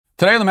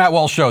Today on the Matt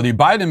Walsh Show, the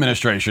Biden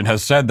administration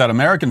has said that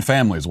American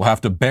families will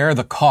have to bear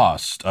the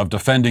cost of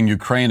defending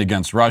Ukraine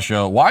against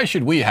Russia. Why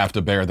should we have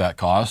to bear that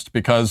cost?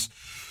 Because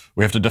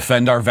we have to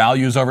defend our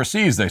values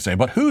overseas, they say.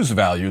 But whose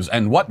values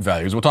and what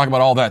values? We'll talk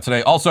about all that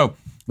today. Also,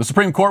 the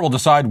Supreme Court will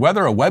decide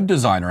whether a web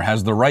designer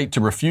has the right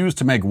to refuse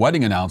to make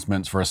wedding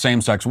announcements for a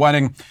same-sex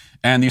wedding.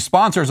 And the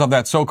sponsors of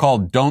that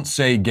so-called Don't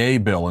Say Gay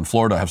bill in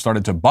Florida have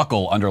started to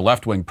buckle under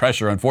left-wing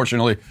pressure,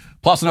 unfortunately.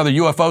 Plus another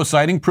UFO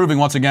sighting proving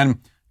once again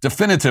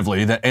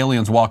definitively that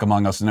aliens walk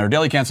among us. In our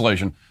daily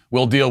cancellation,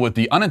 we'll deal with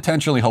the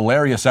unintentionally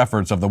hilarious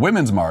efforts of the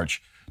Women's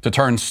March to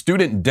turn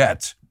student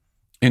debt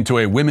into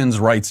a women's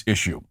rights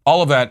issue.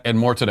 All of that and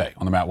more today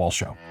on The Matt Walsh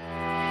Show.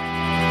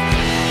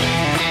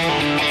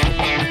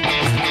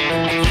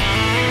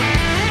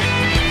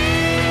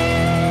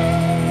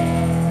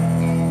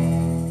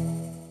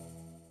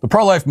 The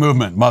pro-life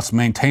movement must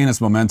maintain its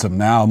momentum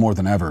now more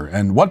than ever.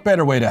 And what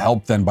better way to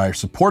help than by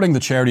supporting the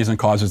charities and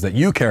causes that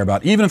you care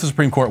about? Even if the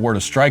Supreme Court were to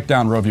strike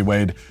down Roe v.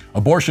 Wade,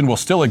 abortion will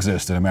still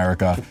exist in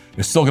America.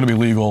 It's still going to be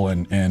legal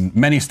in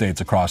many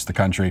states across the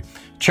country.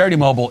 Charity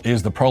Mobile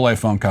is the pro-life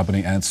phone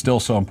company, and it's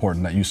still so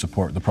important that you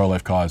support the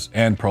pro-life cause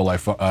and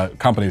pro-life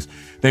companies.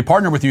 They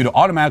partner with you to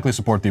automatically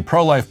support the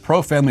pro-life,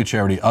 pro-family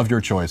charity of your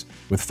choice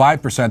with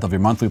 5% of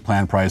your monthly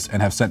plan price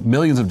and have sent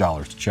millions of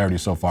dollars to charity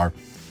so far.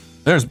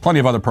 There's plenty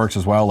of other perks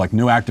as well, like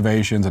new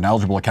activations and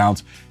eligible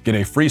accounts. Get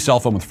a free cell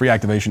phone with free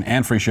activation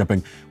and free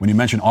shipping when you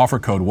mention offer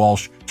code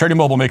Walsh. Charity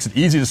Mobile makes it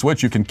easy to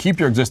switch. You can keep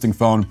your existing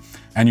phone,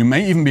 and you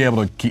may even be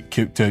able to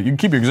keep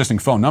your existing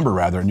phone number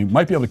rather, and you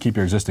might be able to keep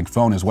your existing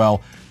phone as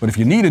well. But if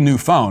you need a new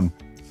phone,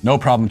 no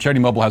problem.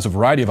 Charity Mobile has a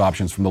variety of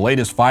options from the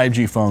latest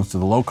 5G phones to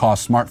the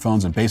low-cost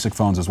smartphones and basic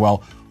phones as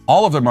well.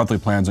 All of their monthly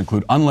plans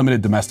include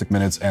unlimited domestic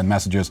minutes and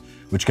messages,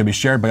 which can be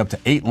shared by up to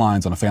 8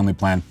 lines on a family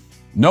plan.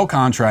 No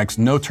contracts,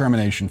 no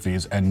termination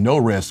fees, and no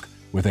risk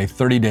with a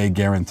 30-day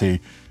guarantee.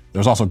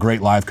 There's also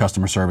great live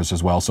customer service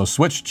as well. So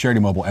switch to Charity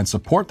Mobile and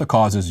support the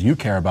causes you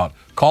care about.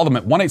 Call them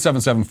at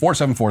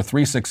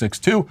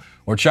 1-877-474-3662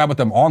 or chat with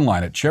them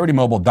online at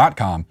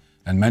CharityMobile.com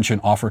and mention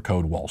offer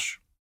code Walsh.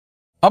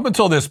 Up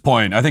until this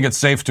point, I think it's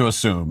safe to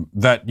assume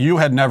that you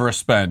had never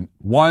spent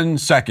 1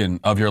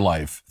 second of your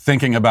life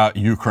thinking about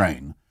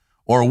Ukraine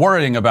or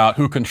worrying about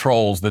who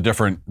controls the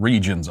different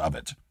regions of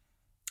it.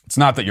 It's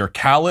not that you're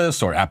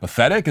callous or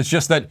apathetic. It's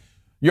just that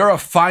you're a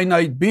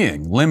finite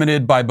being,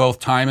 limited by both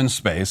time and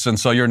space, and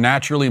so you're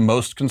naturally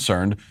most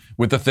concerned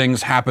with the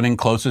things happening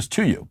closest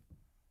to you.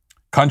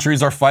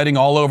 Countries are fighting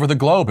all over the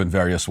globe in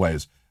various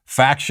ways.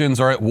 Factions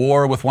are at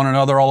war with one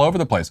another all over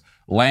the place.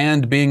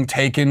 Land being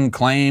taken,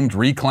 claimed,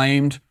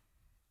 reclaimed.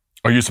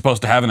 Are you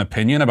supposed to have an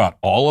opinion about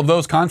all of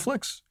those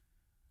conflicts?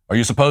 Are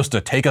you supposed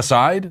to take a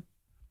side?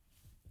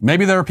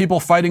 Maybe there are people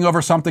fighting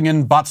over something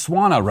in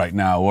Botswana right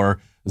now, or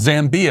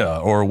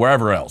Zambia, or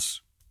wherever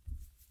else.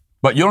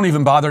 But you don't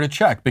even bother to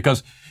check,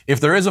 because if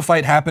there is a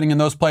fight happening in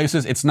those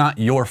places, it's not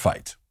your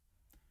fight.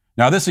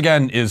 Now, this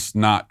again is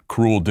not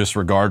cruel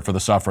disregard for the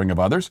suffering of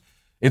others.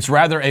 It's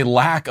rather a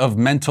lack of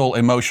mental,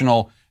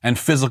 emotional, and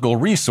physical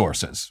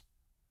resources.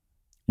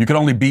 You can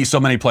only be so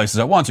many places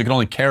at once. You can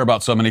only care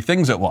about so many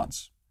things at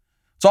once.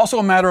 It's also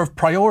a matter of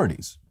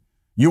priorities.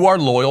 You are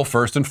loyal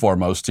first and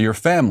foremost to your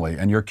family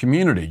and your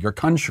community, your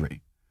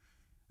country.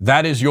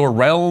 That is your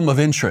realm of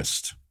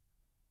interest,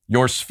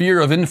 your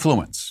sphere of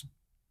influence.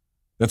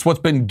 That's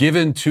what's been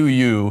given to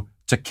you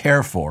to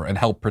care for and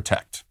help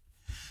protect.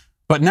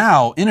 But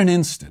now, in an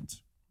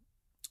instant,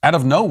 out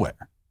of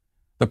nowhere,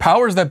 the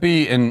powers that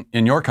be in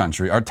your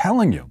country are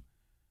telling you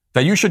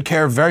that you should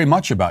care very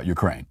much about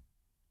Ukraine.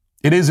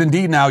 It is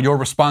indeed now your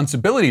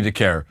responsibility to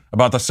care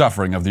about the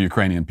suffering of the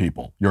Ukrainian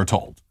people, you're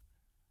told.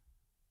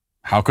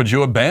 How could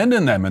you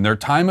abandon them in their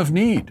time of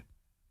need?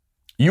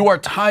 You are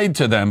tied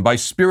to them by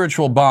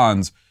spiritual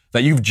bonds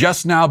that you've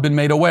just now been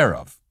made aware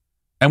of,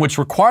 and which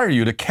require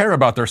you to care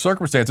about their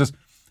circumstances,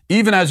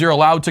 even as you're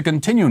allowed to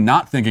continue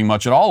not thinking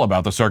much at all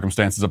about the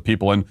circumstances of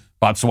people in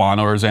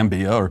Botswana or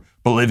Zambia or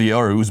Bolivia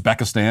or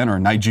Uzbekistan or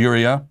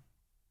Nigeria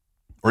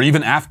or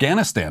even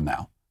Afghanistan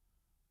now.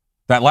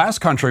 That last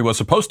country was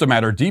supposed to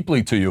matter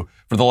deeply to you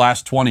for the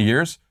last 20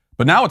 years,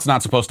 but now it's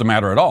not supposed to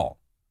matter at all.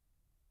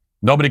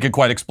 Nobody could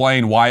quite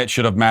explain why it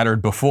should have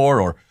mattered before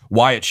or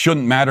why it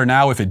shouldn't matter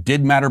now if it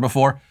did matter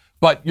before,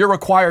 but you're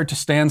required to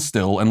stand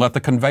still and let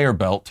the conveyor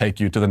belt take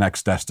you to the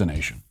next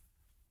destination.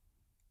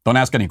 Don't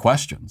ask any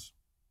questions,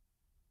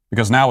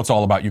 because now it's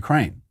all about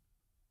Ukraine.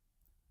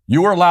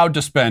 You were allowed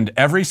to spend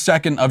every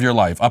second of your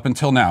life up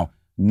until now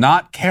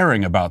not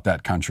caring about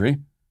that country,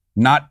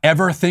 not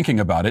ever thinking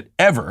about it,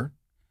 ever.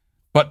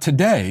 But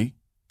today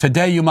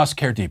you must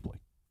care deeply.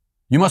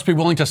 You must be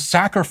willing to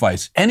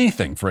sacrifice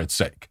anything for its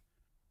sake.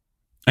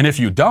 And if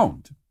you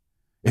don't,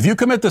 if you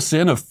commit the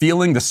sin of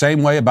feeling the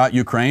same way about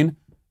Ukraine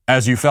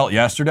as you felt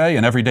yesterday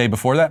and every day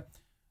before that,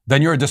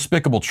 then you're a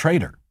despicable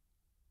traitor.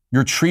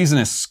 You're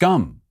treasonous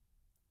scum.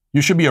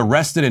 You should be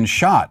arrested and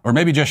shot, or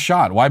maybe just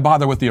shot. Why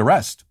bother with the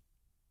arrest?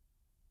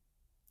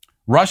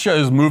 Russia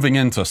is moving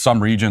into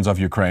some regions of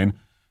Ukraine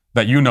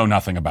that you know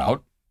nothing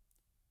about.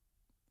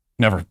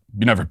 You've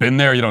never been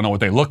there. You don't know what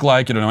they look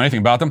like. You don't know anything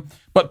about them.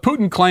 But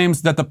Putin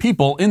claims that the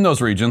people in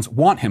those regions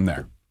want him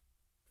there.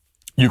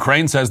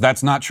 Ukraine says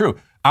that's not true.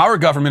 Our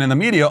government and the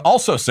media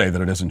also say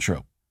that it isn't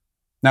true.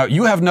 Now,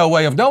 you have no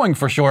way of knowing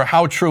for sure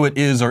how true it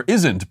is or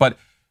isn't, but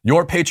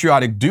your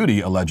patriotic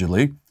duty,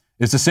 allegedly,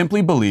 is to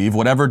simply believe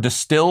whatever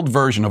distilled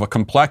version of a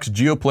complex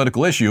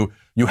geopolitical issue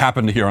you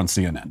happen to hear on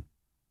CNN.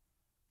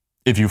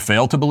 If you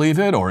fail to believe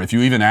it, or if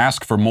you even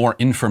ask for more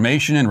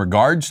information in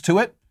regards to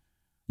it,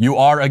 you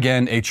are,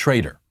 again, a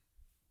traitor.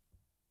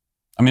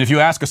 I mean, if you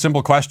ask a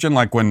simple question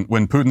like when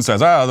Putin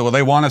says, well,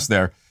 they want us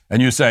there,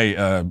 and you say,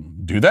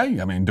 do they?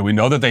 I mean, do we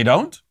know that they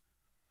don't?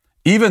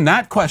 Even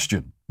that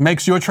question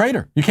makes you a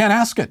traitor. You can't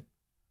ask it.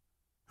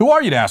 Who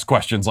are you to ask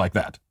questions like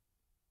that?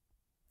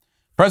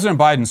 President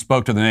Biden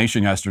spoke to the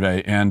nation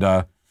yesterday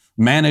and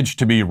managed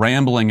to be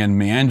rambling and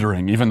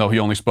meandering, even though he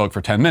only spoke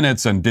for 10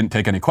 minutes and didn't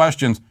take any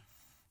questions.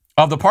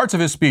 Of the parts of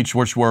his speech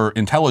which were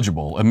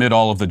intelligible amid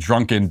all of the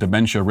drunken,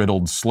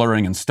 dementia-riddled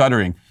slurring and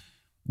stuttering,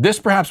 this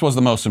perhaps was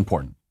the most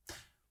important.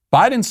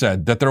 Biden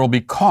said that there will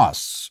be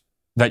costs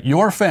that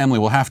your family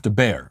will have to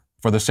bear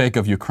for the sake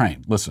of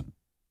Ukraine. Listen.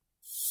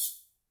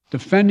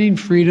 Defending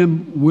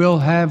freedom will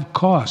have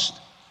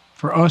cost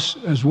for us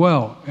as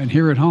well and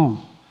here at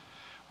home.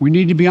 We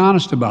need to be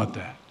honest about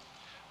that.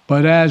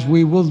 But as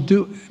we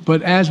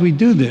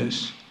do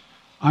this,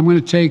 I'm going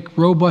to take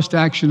robust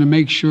action to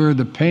make sure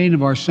the pain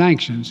of our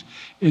sanctions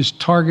is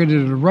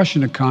targeted at the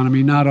Russian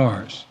economy, not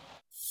ours.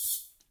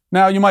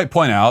 Now, you might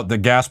point out that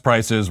gas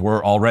prices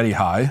were already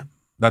high.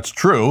 That's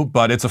true,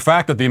 but it's a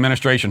fact that the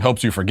administration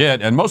hopes you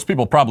forget, and most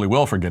people probably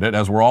will forget it,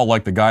 as we're all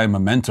like the guy in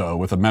Memento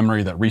with a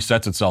memory that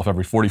resets itself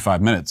every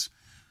 45 minutes.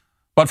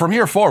 But from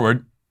here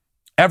forward,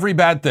 every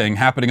bad thing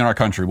happening in our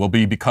country will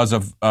be because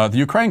of the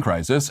Ukraine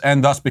crisis,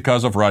 and thus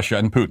because of Russia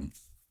and Putin.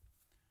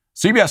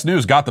 CBS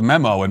News got the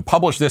memo and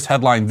published this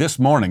headline this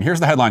morning.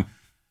 Here's the headline.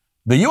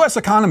 The U.S.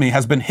 economy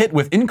has been hit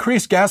with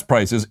increased gas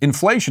prices,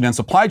 inflation, and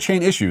supply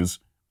chain issues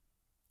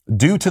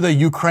due to the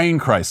Ukraine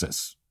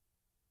crisis.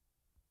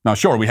 Now,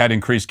 sure, we had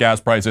increased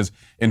gas prices,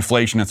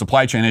 inflation, and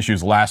supply chain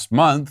issues last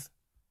month,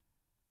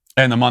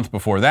 and the month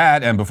before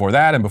that, and before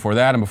that, and before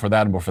that, and before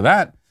that, and before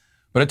that.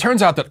 But it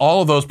turns out that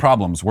all of those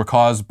problems were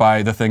caused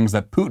by the things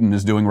that Putin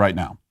is doing right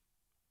now.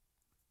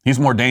 He's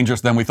more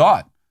dangerous than we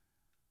thought.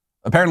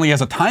 Apparently, he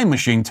has a time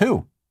machine,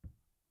 too.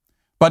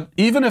 But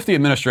even if the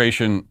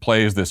administration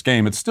plays this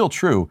game, it's still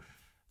true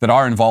that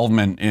our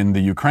involvement in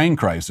the Ukraine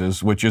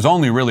crisis, which is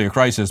only really a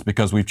crisis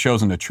because we've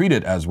chosen to treat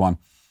it as one,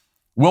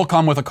 will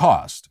come with a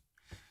cost.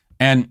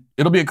 And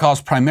it'll be a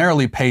cost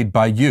primarily paid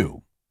by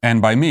you and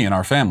by me and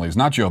our families,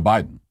 not Joe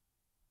Biden.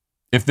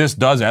 If this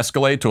does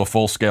escalate to a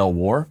full-scale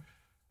war,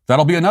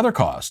 that'll be another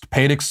cost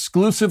paid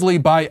exclusively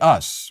by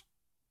us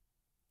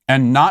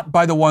and not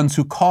by the ones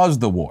who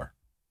caused the war.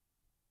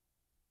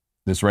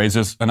 This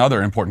raises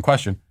another important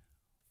question.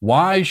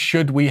 Why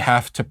should we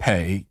have to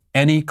pay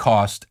any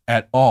cost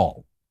at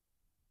all?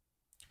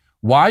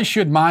 Why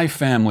should my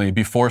family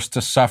be forced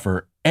to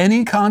suffer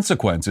any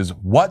consequences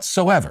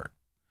whatsoever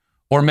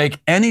or make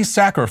any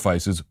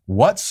sacrifices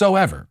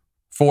whatsoever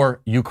for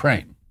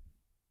Ukraine?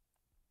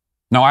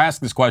 Now, I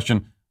ask this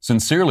question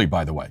sincerely,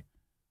 by the way.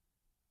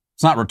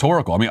 It's not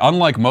rhetorical. I mean,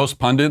 unlike most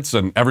pundits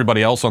and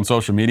everybody else on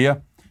social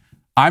media,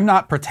 I'm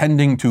not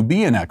pretending to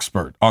be an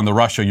expert on the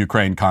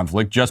Russia-Ukraine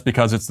conflict just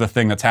because it's the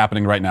thing that's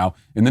happening right now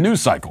in the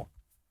news cycle.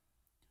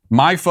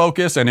 My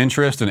focus and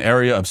interest and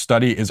area of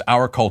study is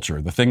our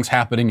culture, the things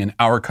happening in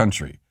our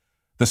country,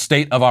 the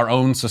state of our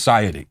own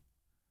society.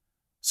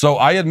 So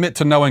I admit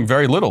to knowing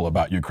very little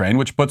about Ukraine,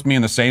 which puts me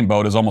in the same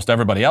boat as almost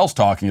everybody else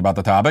talking about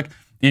the topic,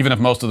 even if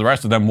most of the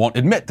rest of them won't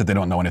admit that they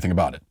don't know anything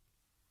about it.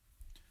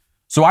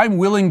 So I'm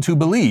willing to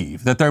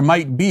believe that there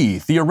might be,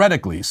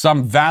 theoretically,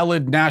 some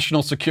valid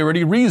national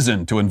security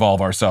reason to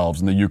involve ourselves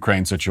in the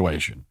Ukraine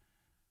situation.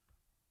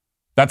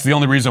 That's the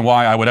only reason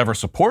why I would ever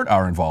support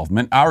our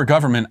involvement. Our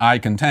government, I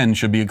contend,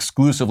 should be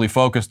exclusively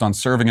focused on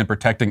serving and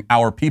protecting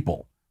our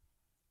people.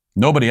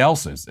 Nobody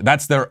else's.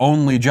 That's their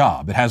only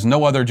job. It has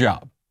no other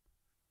job.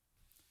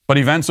 But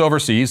events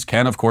overseas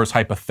can, of course,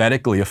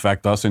 hypothetically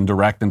affect us in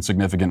direct and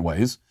significant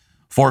ways,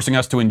 forcing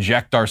us to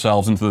inject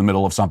ourselves into the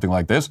middle of something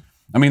like this.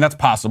 I mean, that's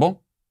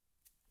possible.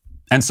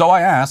 And so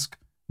I ask,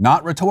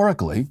 not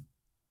rhetorically,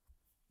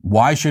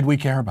 why should we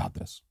care about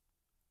this?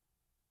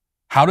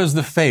 How does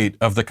the fate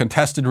of the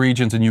contested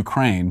regions in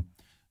Ukraine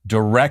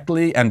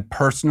directly and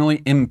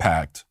personally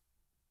impact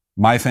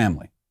my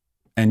family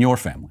and your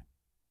family?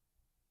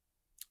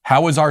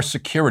 How is our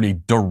security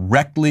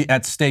directly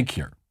at stake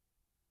here?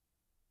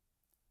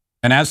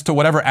 And as to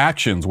whatever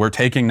actions we're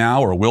taking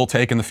now or will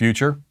take in the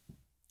future,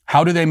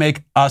 how do they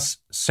make us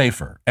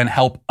safer and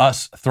help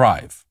us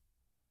thrive?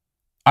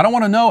 I don't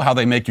want to know how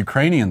they make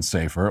Ukrainians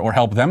safer or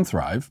help them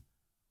thrive.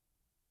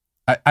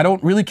 I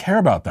don't really care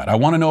about that. I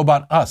want to know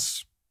about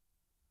us.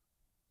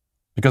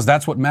 Because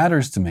that's what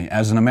matters to me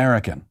as an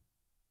American.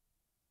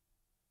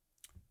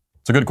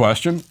 It's a good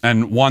question,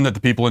 and one that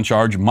the people in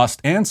charge must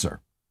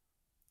answer.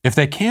 If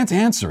they can't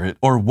answer it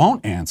or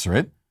won't answer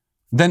it,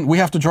 then we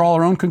have to draw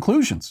our own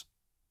conclusions.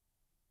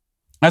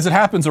 As it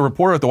happens, a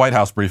reporter at the White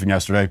House briefing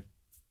yesterday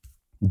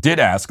did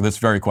ask this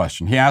very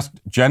question. He asked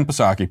Jen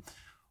Psaki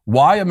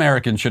why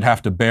Americans should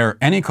have to bear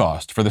any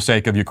cost for the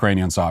sake of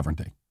Ukrainian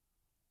sovereignty.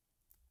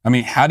 I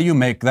mean, how do you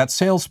make that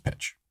sales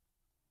pitch?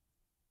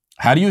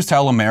 How do you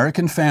tell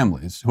American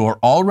families who are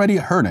already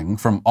hurting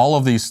from all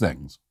of these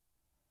things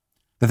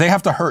that they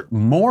have to hurt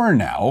more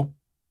now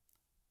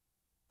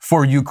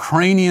for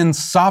Ukrainian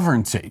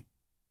sovereignty?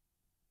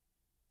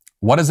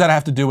 What does that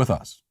have to do with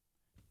us?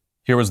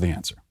 Here was the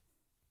answer.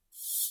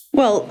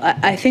 Well,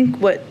 I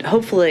think what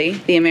hopefully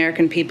the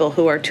American people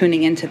who are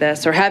tuning into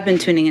this or have been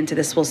tuning into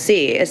this will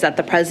see is that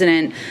the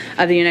President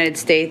of the United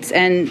States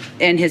and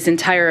his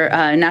entire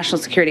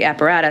national security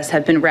apparatus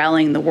have been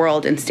rallying the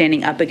world and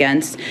standing up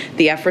against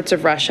the efforts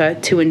of Russia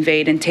to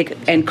invade and take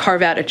and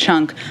carve out a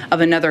chunk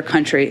of another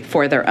country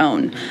for their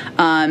own.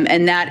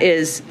 And that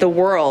is the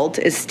world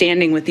is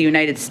standing with the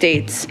United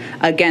States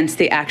against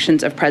the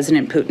actions of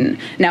President Putin.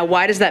 Now,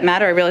 why does that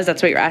matter? I realize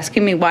that's what you're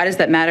asking me. Why does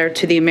that matter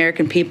to the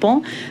American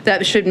people?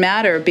 That should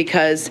matter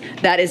because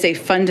that is a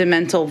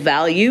fundamental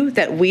value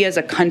that we as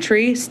a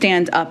country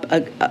stand up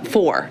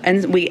for,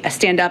 and we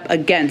stand up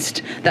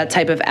against that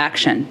type of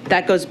action.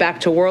 That goes back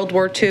to World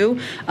War II,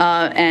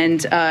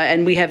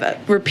 and we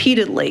have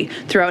repeatedly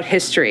throughout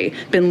history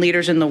been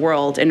leaders in the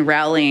world in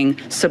rallying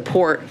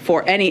support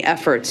for any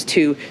efforts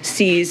to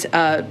seize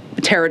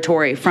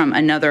territory from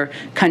another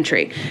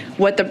country.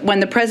 When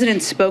the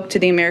president spoke to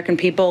the American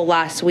people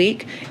last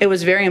week, it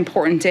was very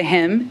important to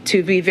him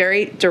to be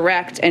very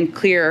direct and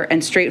clear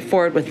and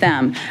straightforward with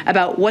them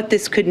about what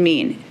this could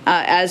mean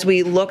as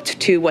we looked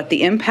to what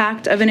the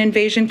impact of an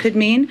invasion could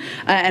mean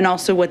and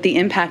also what the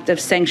impact of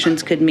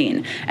sanctions could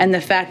mean. And the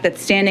fact that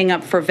standing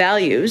up for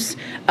values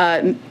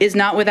is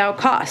not without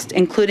cost,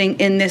 including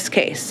in this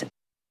case.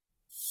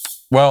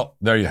 Well,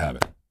 there you have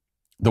it.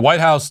 The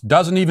White House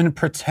doesn't even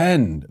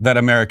pretend that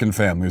American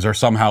families are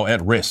somehow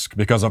at risk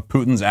because of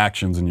Putin's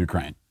actions in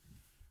Ukraine.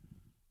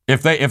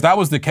 If that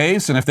was the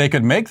case, and if they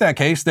could make that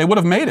case, they would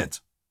have made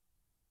it.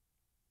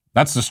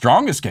 That's the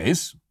strongest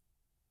case.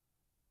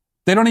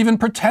 They don't even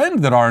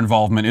pretend that our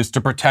involvement is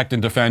to protect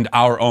and defend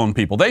our own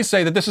people. They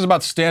say that this is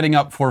about standing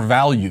up for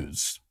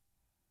values,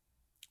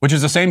 which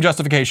is the same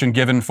justification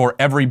given for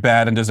every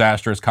bad and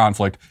disastrous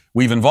conflict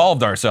we've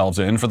involved ourselves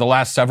in for the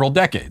last several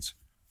decades.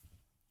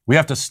 We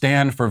have to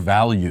stand for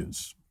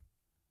values.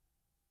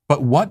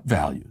 But what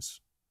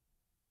values?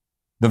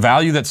 The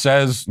value that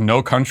says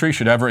no country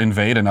should ever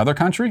invade another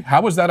country?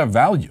 How is that a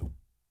value?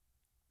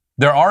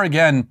 There are,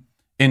 again,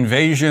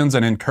 invasions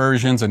and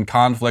incursions and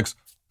conflicts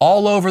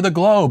all over the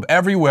globe,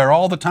 everywhere,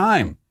 all the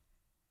time.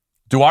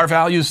 Do our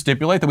values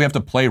stipulate that we have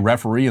to play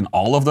referee in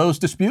all of those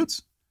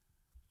disputes?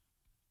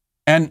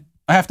 And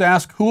I have to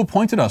ask, who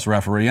appointed us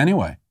referee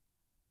anyway?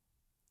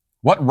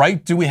 What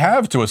right do we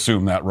have to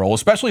assume that role,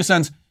 especially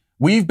since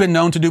we've been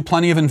known to do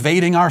plenty of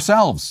invading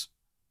ourselves?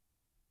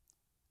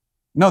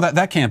 No,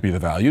 that can't be the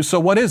value. So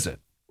what is it?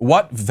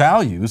 What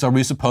values are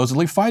we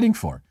supposedly fighting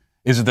for?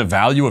 Is it the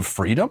value of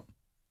freedom?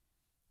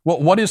 Well,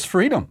 what is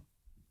freedom?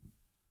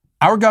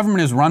 Our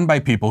government is run by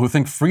people who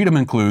think freedom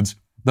includes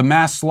the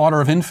mass slaughter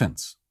of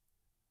infants.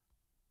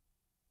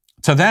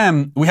 To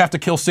them, we have to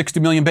kill 60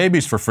 million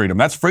babies for freedom.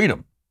 That's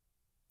freedom.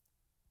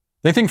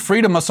 They think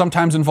freedom must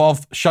sometimes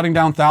involve shutting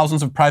down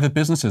thousands of private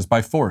businesses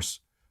by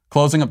force,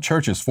 closing up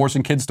churches,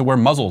 forcing kids to wear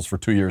muzzles for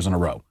 2 years in a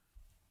row.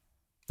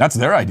 That's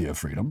their idea of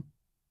freedom.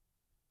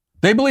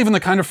 They believe in the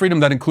kind of freedom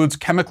that includes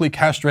chemically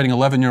castrating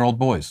 11-year-old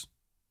boys.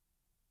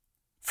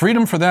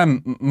 Freedom for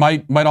them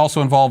might also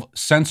involve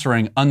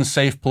censoring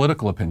unsafe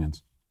political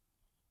opinions.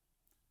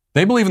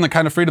 They believe in the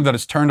kind of freedom that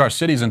has turned our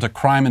cities into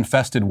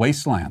crime-infested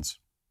wastelands.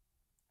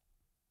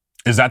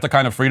 Is that the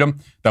kind of freedom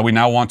that we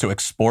now want to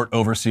export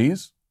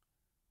overseas?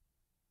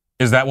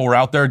 Is that what we're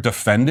out there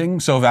defending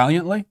so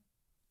valiantly?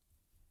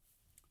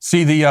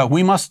 See, the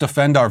we must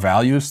defend our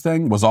values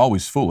thing was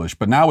always foolish,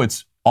 but now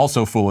it's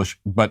also foolish,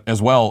 but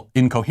as well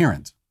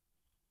incoherent.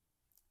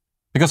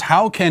 Because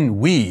how can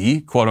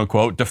we, quote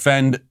unquote,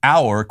 defend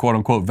our, quote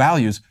unquote,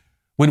 values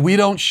when we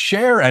don't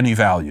share any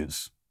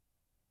values?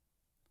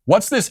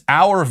 What's this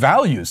our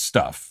values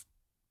stuff?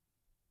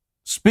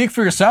 Speak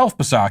for yourself,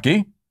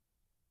 Psaki.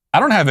 I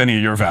don't have any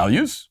of your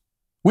values.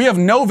 We have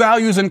no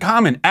values in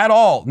common at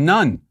all.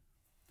 None.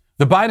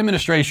 The Biden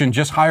administration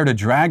just hired a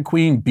drag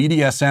queen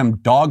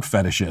BDSM dog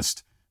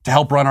fetishist to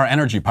help run our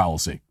energy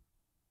policy.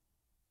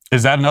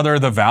 Is that another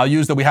of the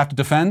values that we have to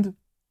defend?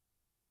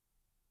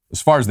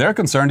 As far as they're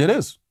concerned, it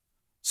is.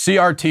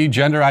 CRT,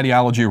 gender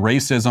ideology,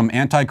 racism,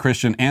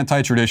 anti-Christian,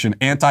 anti-tradition,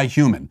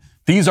 anti-human.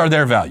 These are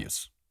their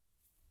values.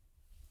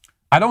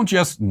 I don't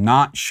just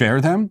not share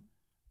them.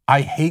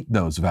 I hate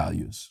those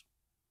values.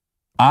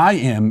 I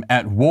am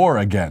at war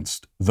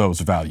against those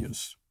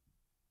values.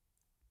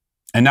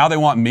 And now they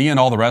want me and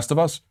all the rest of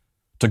us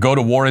to go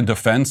to war in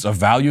defense of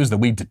values that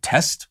we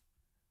detest?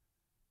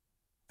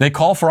 They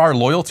call for our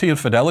loyalty and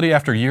fidelity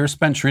after years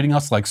spent treating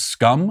us like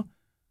scum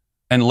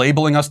and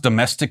labeling us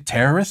domestic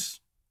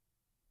terrorists?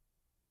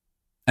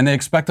 And they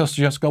expect us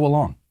to just go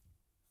along.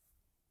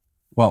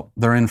 Well,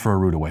 they're in for a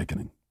rude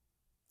awakening.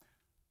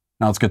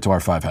 Now let's get to our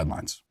 5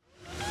 headlines.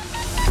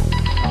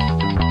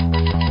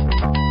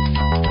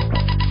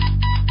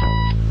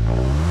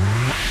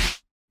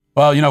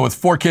 Well, with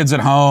 4 kids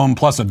at home,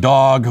 plus a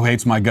dog who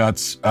hates my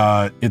guts,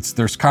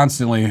 there's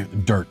constantly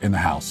dirt in the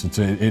house.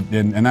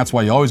 And that's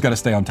why you always got to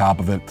stay on top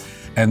of it.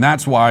 And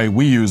that's why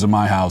we use in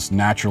my house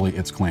Naturally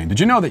It's Clean.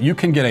 Did you know that you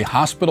can get a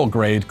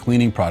hospital-grade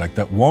cleaning product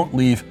that won't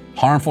leave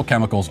harmful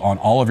chemicals on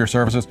all of your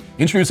surfaces?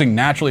 Introducing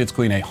Naturally It's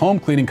Clean, a home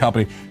cleaning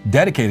company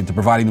dedicated to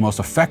providing the most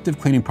effective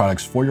cleaning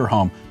products for your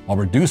home while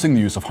reducing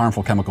the use of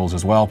harmful chemicals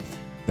as well.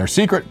 Their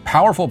secret,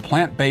 powerful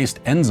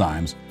plant-based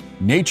enzymes,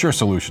 nature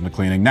solution to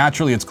cleaning.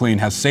 Naturally It's Clean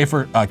has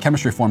safer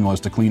chemistry formulas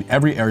to clean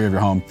every area of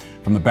your home,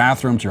 from the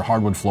bathroom to your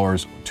hardwood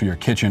floors to your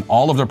kitchen.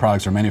 All of their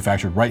products are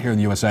manufactured right here in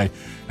the USA,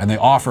 and they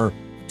offer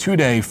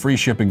 2-day free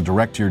shipping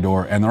direct to your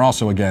door. And they're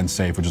also, again,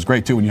 safe, which is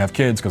great too when you have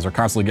kids because they're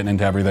constantly getting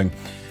into everything.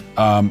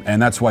 And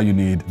that's why you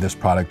need this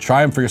product.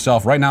 Try them for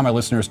yourself. Right now, my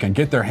listeners can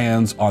get their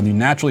hands on the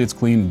Naturally It's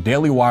Clean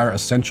Daily Wire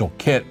Essential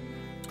Kit,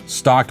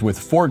 stocked with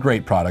 4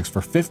 great products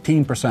for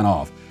 15%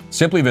 off.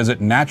 Simply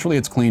visit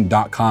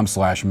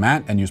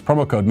naturallyitsclean.com/Matt and use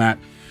promo code Matt.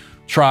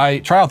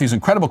 Try out these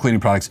incredible cleaning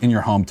products in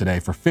your home today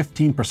for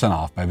 15%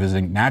 off by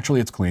visiting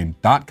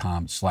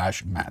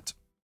naturallyitsclean.com/Matt.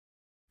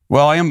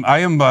 Well, I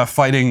am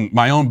fighting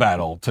my own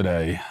battle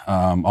today,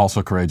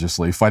 also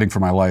courageously, fighting for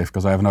my life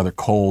because I have another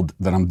cold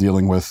that I'm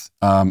dealing with.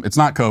 It's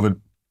not COVID,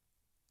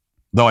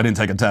 though I didn't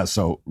take a test,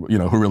 so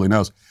who really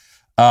knows.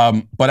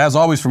 But as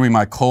always for me,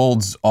 my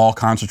cold's all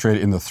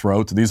concentrated in the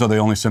throat. These are the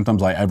only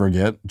symptoms I ever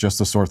get,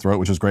 just a sore throat,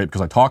 which is great because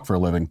I talk for a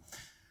living.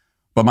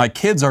 But my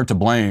kids are to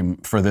blame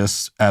for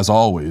this, as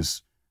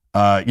always,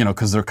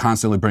 because they're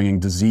constantly bringing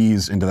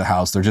disease into the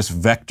house. They're just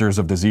vectors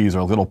of disease,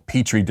 or little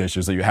petri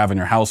dishes that you have in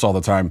your house all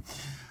the time.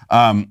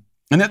 And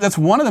that's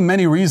one of the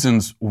many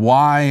reasons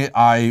why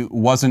I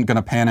wasn't going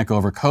to panic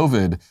over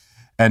COVID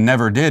and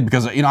never did,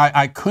 because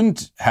I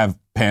couldn't have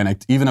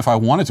panicked even if I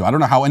wanted to. I don't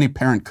know how any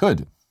parent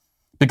could.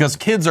 Because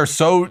kids are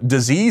so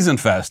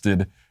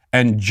disease-infested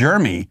and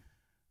germy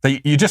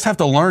that you just have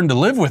to learn to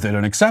live with it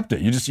and accept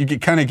it. You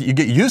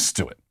get used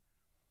to it.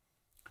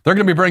 They're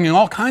going to be bringing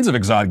all kinds of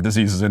exotic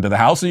diseases into the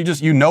house,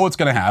 and you know it's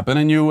going to happen,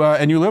 and you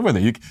live with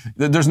it.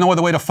 There's no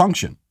other way to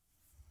function.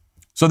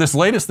 So this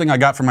latest thing I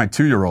got from my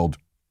 2-year-old,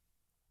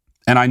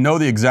 and I know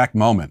the exact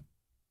moment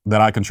that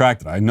I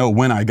contracted it. I know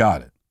when I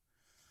got it,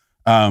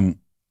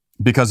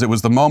 because it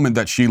was the moment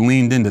that she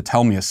leaned in to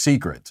tell me a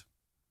secret.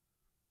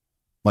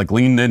 Like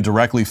leaned in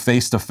directly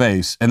face to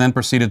face, and then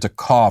proceeded to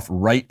cough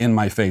right in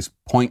my face,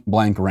 point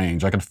blank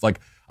range. I could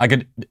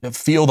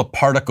feel the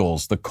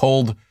particles, the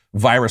cold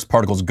virus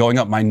particles going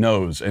up my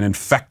nose and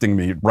infecting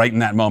me right in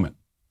that moment.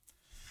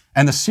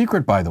 And the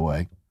secret, by the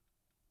way,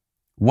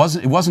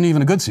 wasn't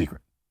even a good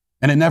secret.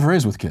 And it never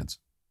is with kids.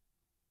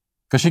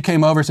 Because she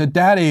came over and said,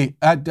 "Daddy,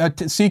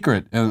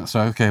 secret." And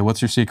so, okay,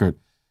 what's your secret?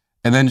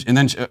 And then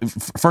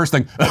first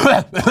thing,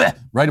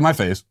 right in my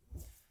face.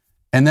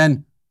 And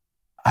then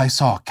I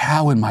saw a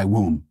cow in my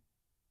room.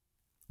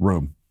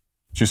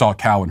 She saw a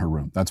cow in her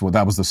room.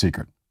 That was the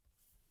secret.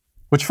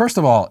 Which, first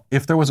of all,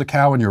 if there was a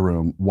cow in your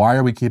room, why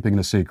are we keeping it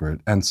a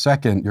secret? And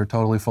second, you're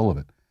totally full of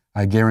it.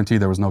 I guarantee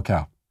there was no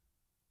cow.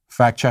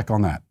 Fact check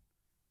on that.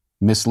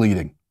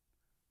 Misleading.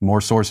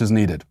 More sources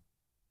needed.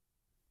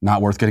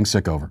 Not worth getting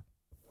sick over.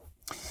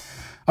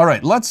 All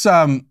right, let's,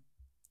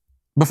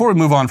 before we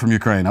move on from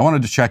Ukraine, I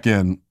wanted to check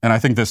in, and I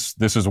think this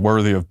is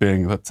worthy of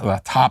being the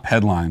top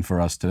headline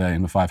for us today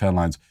in the 5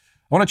 headlines.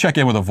 I want to check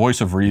in with a voice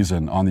of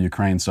reason on the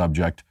Ukraine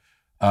subject.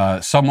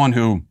 Someone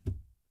who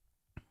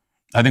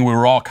I think we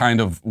were all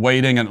kind of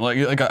waiting, and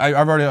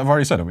I've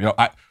already said it.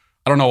 I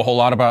don't know a whole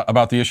lot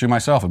about the issue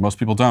myself, and most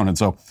people don't. And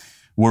so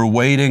we're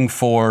waiting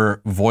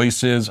for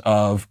voices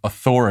of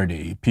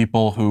authority,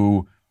 people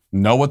who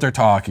know what they're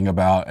talking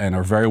about and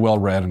are very well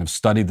read and have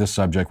studied this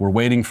subject. We're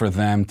waiting for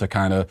them to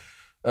kind of,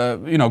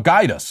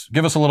 guide us,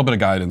 give us a little bit of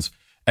guidance.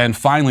 And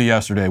finally,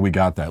 yesterday, we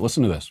got that.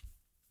 Listen to this.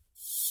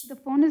 The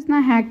phone is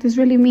not hacked. It's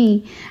really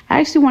me. I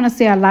actually want to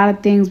say a lot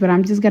of things, but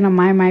I'm just going to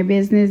mind my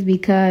business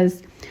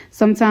because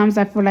sometimes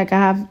I feel like I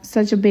have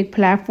such a big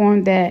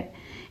platform that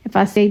if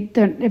I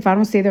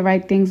don't say the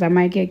right things, I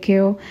might get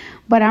killed.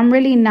 But I'm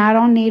really not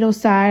on NATO's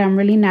side. I'm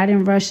really not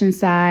in Russian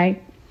side.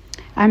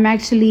 I'm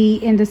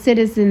actually in the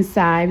citizen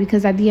side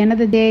because at the end of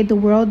the day, the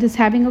world is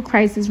having a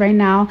crisis right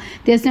now.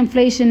 There's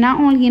inflation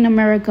not only in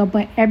America,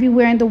 but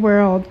everywhere in the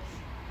world.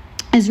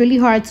 It's really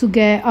hard to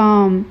get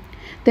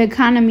the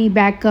economy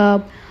back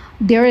up.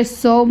 There is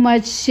so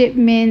much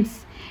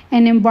shipments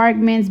and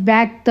embarkments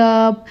backed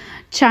up.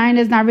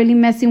 China's not really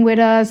messing with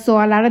us.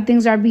 So a lot of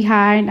things are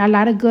behind. A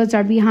lot of goods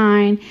are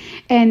behind.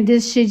 And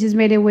this shit just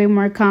made it way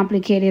more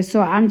complicated.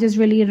 So I'm just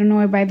really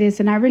annoyed by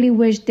this. And I really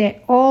wish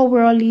that all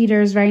world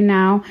leaders right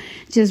now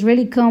just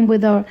really come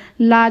with a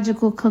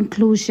logical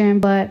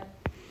conclusion. But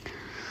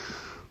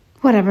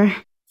whatever.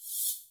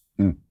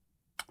 I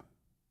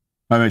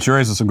mean, she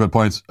raises some good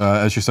points.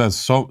 As she says,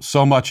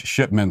 so much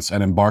shipments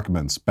and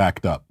embarkments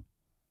backed up.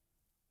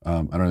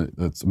 I'm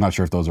not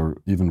sure if those are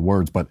even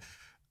words, but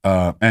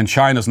and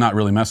China's not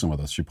really messing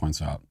with us, she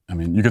points out. I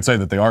mean, you could say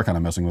that they are kind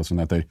of messing with us and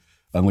that they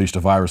unleashed a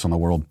virus on the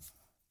world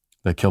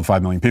that killed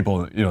 5 million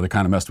people. They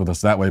kind of messed with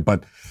us that way.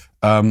 But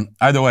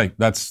either way,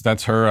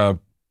 that's her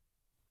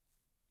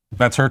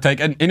take.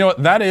 And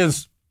that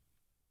is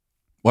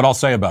what I'll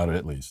say about it,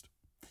 at least,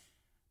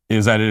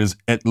 is that it is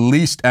at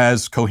least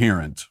as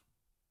coherent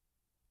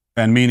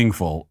and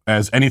meaningful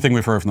as anything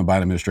we've heard from the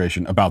Biden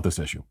administration about this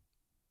issue.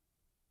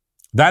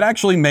 That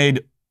actually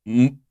made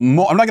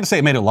more, I'm not going to say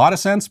it made a lot of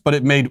sense, but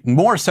it made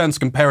more sense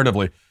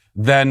comparatively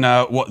than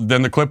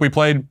the clip we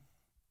played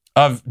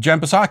of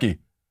Jen Psaki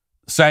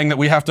saying that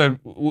we have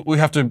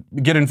to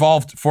get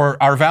involved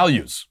for our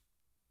values.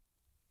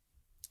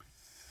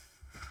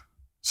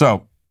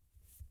 So,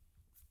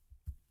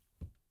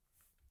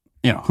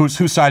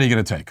 whose side are you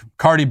going to take?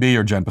 Cardi B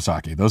or Jen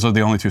Psaki? Those are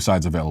the only two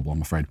sides available,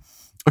 I'm afraid.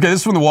 Okay,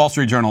 this is from the Wall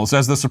Street Journal. It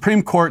says the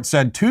Supreme Court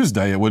said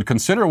Tuesday it would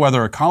consider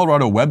whether a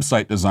Colorado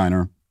website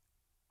designer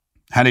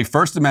had a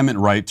First Amendment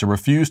right to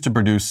refuse to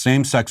produce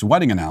same-sex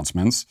wedding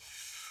announcements,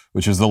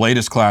 which is the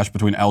latest clash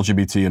between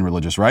LGBT and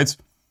religious rights.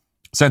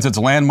 Since its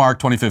landmark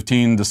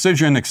 2015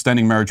 decision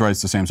extending marriage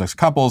rights to same-sex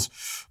couples,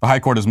 the High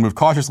Court has moved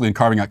cautiously in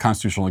carving out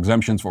constitutional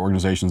exemptions for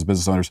organizations and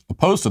business owners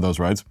opposed to those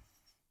rights.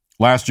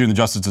 Last June, the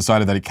justice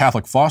decided that a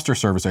Catholic foster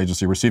service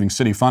agency receiving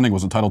city funding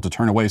was entitled to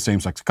turn away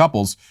same-sex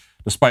couples,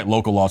 despite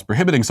local laws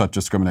prohibiting such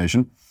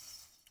discrimination.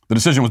 The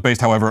decision was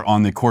based, however,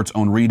 on the court's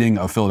own reading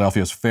of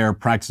Philadelphia's Fair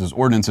Practices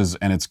Ordinances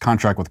and its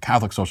contract with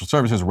Catholic Social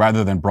Services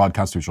rather than broad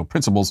constitutional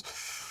principles.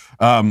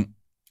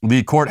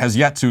 The court has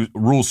yet to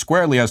rule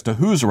squarely as to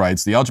whose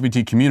rights the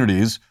LGBT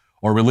communities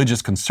or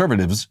religious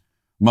conservatives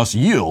must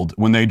yield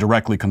when they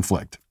directly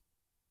conflict.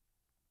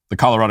 The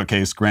Colorado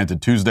case,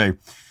 granted Tuesday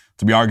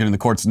to be argued in the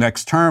court's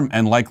next term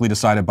and likely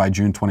decided by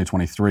June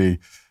 2023,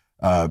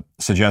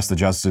 suggests the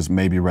justices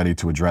may be ready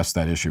to address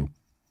that issue.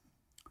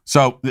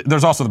 So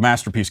there's also the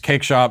Masterpiece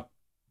Cake Shop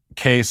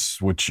case,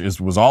 which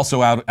was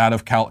also out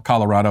of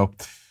Colorado.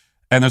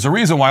 And there's a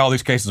reason why all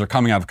these cases are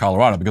coming out of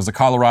Colorado, because the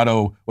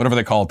Colorado, whatever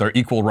they call it, their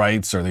Equal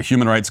Rights or the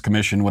Human Rights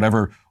Commission,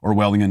 whatever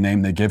Orwellian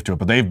name they give to it,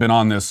 but they've been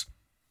on this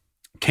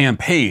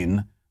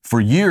campaign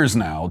for years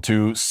now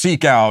to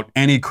seek out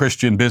any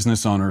Christian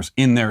business owners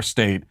in their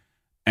state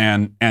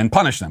and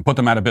punish them, put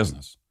them out of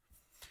business.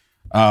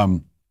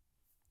 And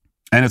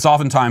it's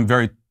oftentimes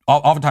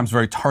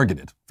very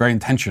targeted, very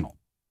intentional.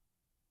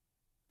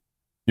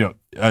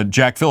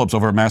 Jack Phillips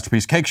over at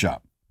Masterpiece Cake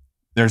Shop,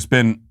 there's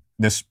been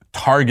this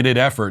targeted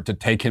effort to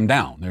take him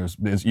down.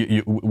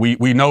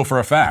 We know for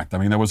a fact. I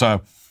mean, there was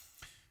a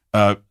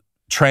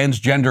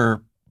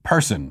transgender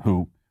person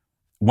who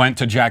went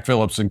to Jack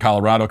Phillips in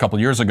Colorado a couple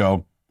of years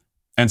ago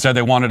and said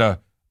they wanted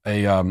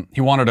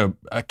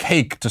a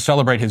cake to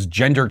celebrate his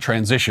gender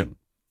transition,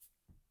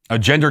 a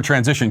gender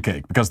transition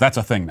cake, because that's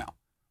a thing now.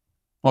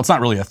 Well, it's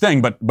not really a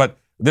thing, but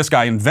this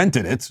guy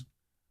invented it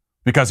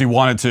because he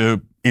wanted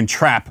to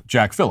entrap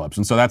Jack Phillips,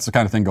 and so that's the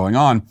kind of thing going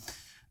on.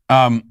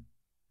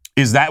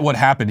 Is that what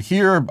happened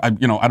here? I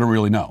don't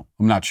really know.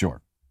 I'm not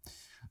sure.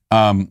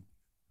 But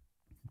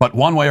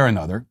one way or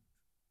another,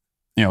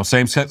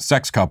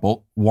 same-sex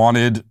couple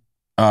wanted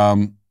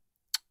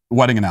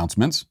wedding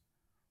announcements,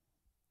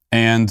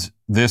 and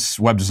this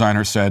web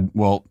designer said,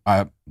 "Well,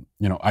 I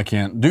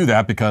can't do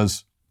that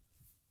because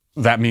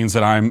that means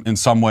that I'm in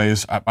some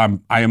ways I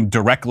am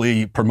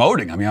directly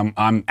promoting. I mean,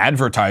 I'm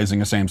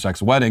advertising a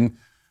same-sex wedding,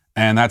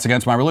 and that's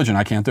against my religion.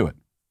 I can't do it."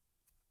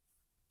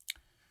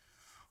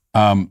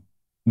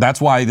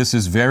 That's why this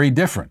is very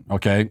different,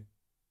 okay?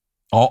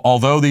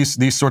 Although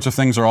these sorts of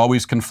things are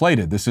always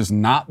conflated, this is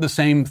not the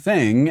same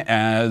thing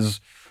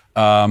as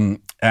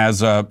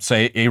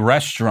say, a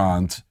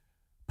restaurant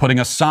putting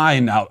a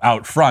sign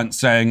out front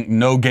saying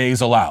 "No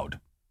gays allowed."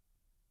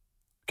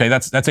 Okay,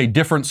 that's a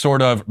different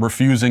sort of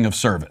refusing of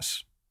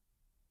service.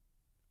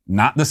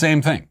 Not the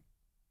same thing.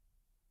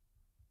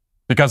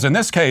 Because in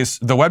this case,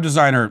 the web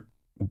designer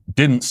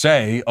didn't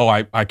say, "Oh,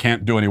 I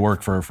can't do any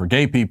work for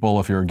gay people.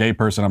 If you're a gay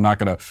person, I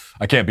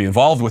can't be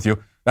involved with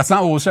you." That's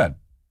not what was said.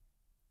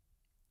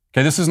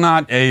 Okay, this is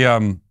not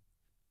a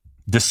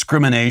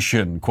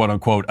discrimination, quote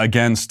unquote,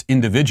 against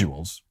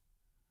individuals.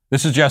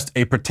 This is just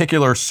a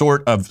particular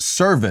sort of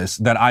service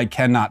that I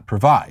cannot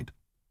provide.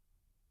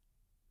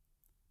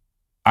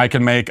 I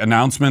can make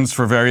announcements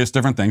for various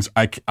different things.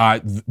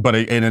 But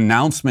an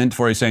announcement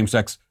for a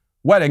same-sex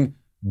wedding,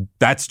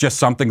 that's just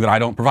something that I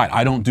don't provide.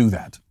 I don't do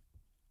that.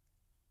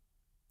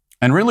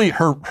 And really,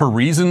 her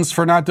reasons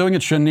for not doing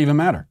it shouldn't even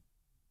matter.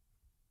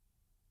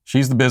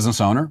 She's the business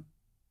owner.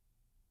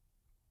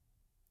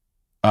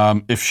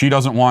 If she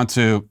doesn't want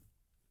to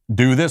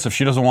do this, if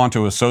she doesn't want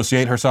to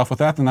associate herself with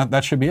that, then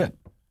that should be it.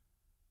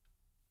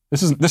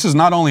 This is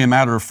not only a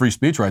matter of free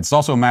speech rights, it's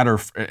also a matter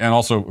of, and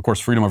also, of course,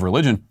 freedom of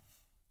religion,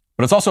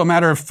 but it's also a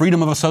matter of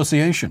freedom of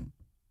association,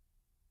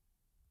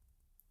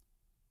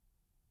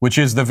 which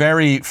is the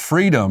very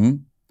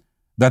freedom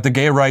that the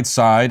gay rights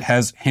side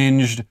has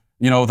hinged,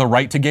 the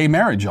right to gay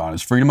marriage on,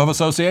 is freedom of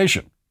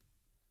association.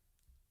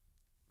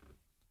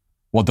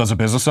 Well, does a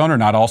business owner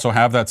not also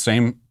have that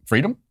same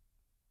freedom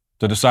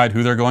to decide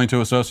who they're going to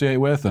associate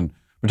with, and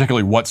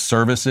particularly what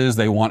services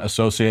they want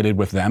associated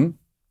with them?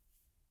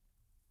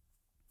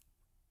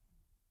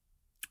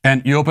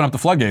 And you open up the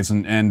floodgates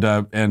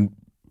and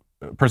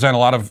present a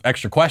lot of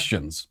extra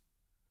questions.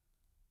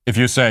 If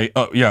you say,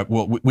 oh yeah,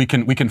 well, we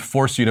can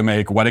force you to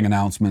make wedding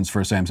announcements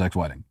for a same-sex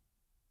wedding.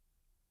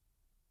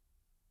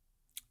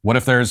 What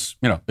if there's,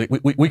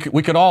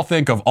 we could all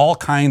think of all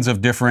kinds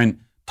of different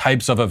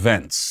types of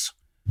events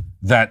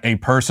that a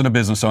person, a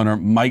business owner,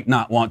 might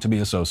not want to be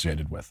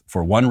associated with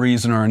for one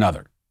reason or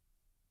another.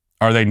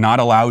 Are they not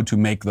allowed to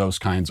make those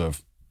kinds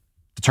of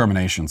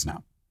determinations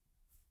now?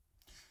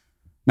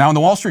 Now, in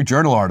the Wall Street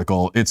Journal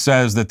article, it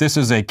says that this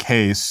is a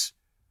case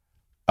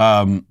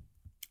that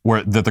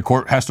the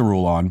court has to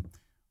rule on,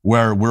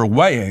 where we're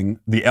weighing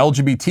the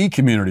LGBT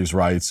community's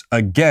rights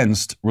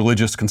against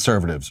religious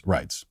conservatives'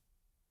 rights.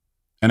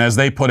 And as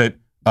they put it,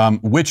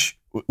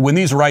 when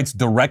these rights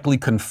directly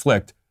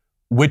conflict,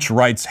 which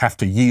rights have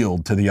to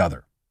yield to the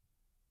other?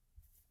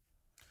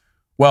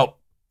 Well,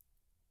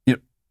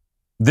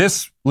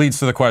 this leads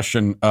to the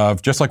question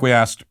of, just like we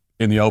asked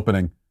in the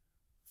opening,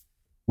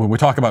 when we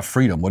talk about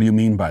freedom, what do you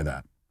mean by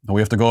that? We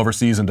have to go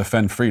overseas and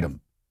defend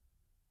freedom.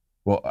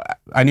 Well,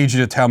 I need you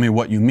to tell me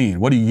what you mean.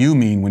 What do you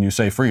mean when you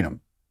say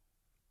freedom?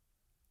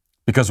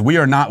 Because we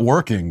are not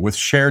working with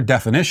shared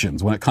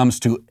definitions when it comes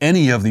to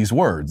any of these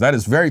words. That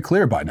is very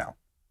clear by now.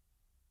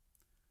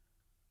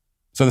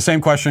 So the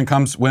same question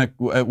comes with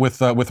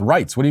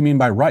rights. What do you mean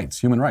by rights,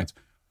 human rights?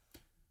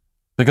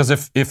 Because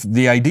if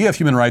the idea of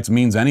human rights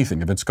means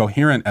anything, if it's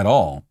coherent at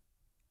all,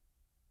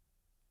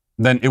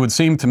 then it would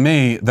seem to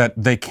me that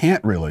they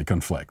can't really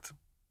conflict.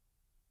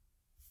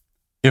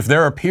 If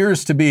there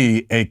appears to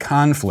be a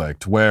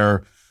conflict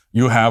where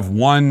you have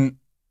one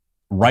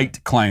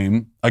right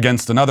claim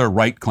against another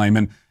right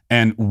claim,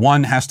 and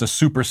one has to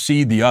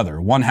supersede the other,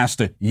 one has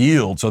to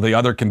yield so the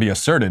other can be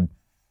asserted,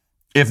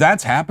 if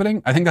that's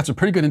happening, I think that's a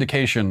pretty good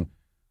indication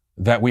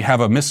that we have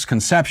a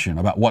misconception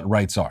about what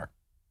rights are,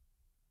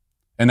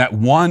 and that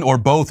one or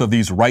both of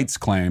these rights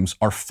claims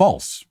are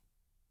false.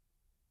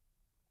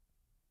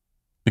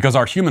 Because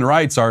our human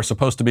rights are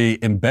supposed to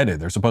be embedded,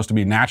 they're supposed to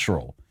be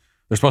natural,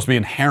 they're supposed to be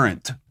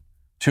inherent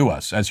to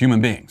us as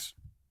human beings.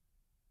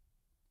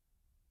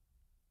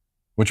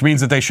 Which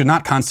means that they should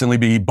not constantly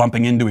be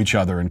bumping into each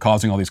other and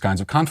causing all these kinds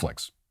of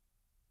conflicts.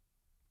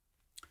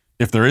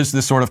 If there is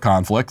this sort of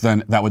conflict,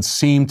 then that would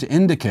seem to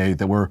indicate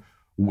that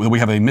we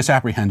have a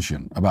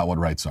misapprehension about what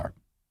rights are.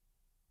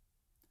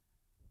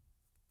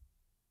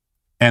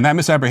 And that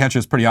misapprehension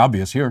is pretty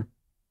obvious here.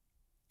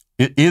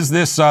 Is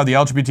this the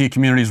LGBT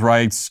community's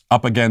rights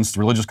up against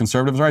religious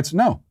conservatives' rights?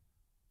 No.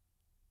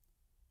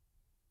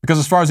 Because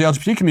as far as the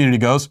LGBT community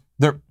goes,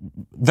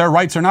 their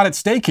rights are not at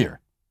stake here.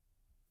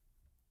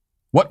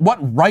 What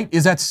right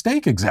is at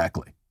stake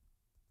exactly?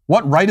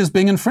 What right is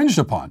being infringed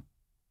upon?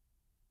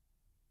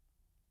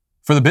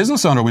 For the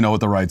business owner, we know what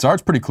the rights are.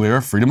 It's pretty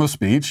clear. Freedom of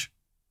speech.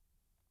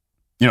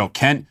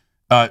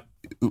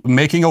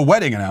 Making a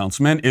wedding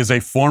announcement is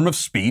a form of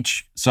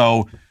speech.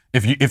 So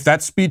if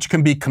that speech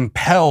can be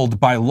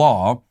compelled by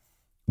law,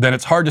 then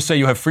it's hard to say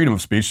you have freedom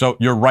of speech. So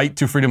your right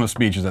to freedom of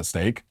speech is at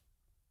stake.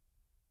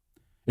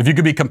 If you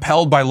could be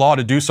compelled by law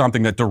to do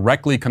something that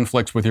directly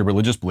conflicts with your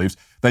religious beliefs,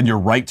 then your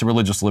right to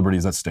religious liberty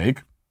is at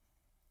stake.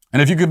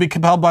 And if you could be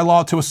compelled by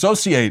law to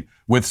associate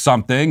with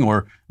something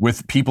or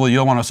with people you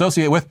don't want to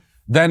associate with,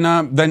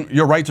 then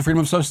your right to freedom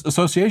of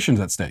association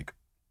is at stake.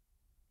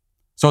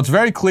 So it's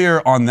very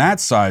clear on that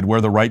side where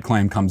the right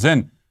claim comes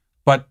in.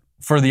 But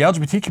for the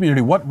LGBT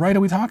community, what right are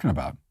we talking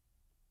about?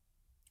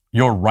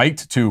 Your right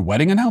to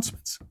wedding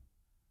announcements.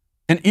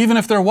 And even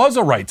if there was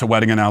a right to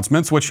wedding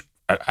announcements, which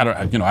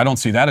I don't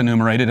see that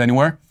enumerated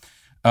anywhere.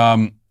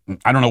 I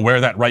don't know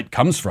where that right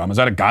comes from. Is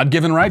that a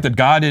God-given right? Did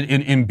God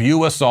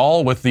imbue us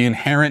all with the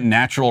inherent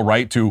natural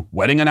right to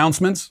wedding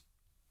announcements?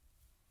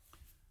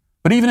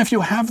 But even if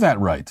you have that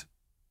right,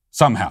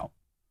 somehow,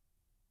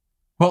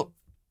 well,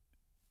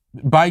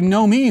 by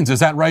no means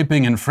is that right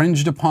being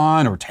infringed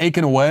upon or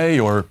taken away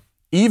or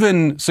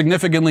even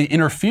significantly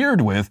interfered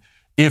with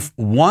if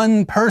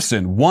one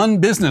person, one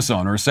business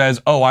owner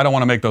says, oh, I don't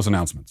want to make those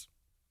announcements.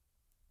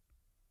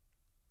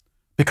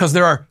 Because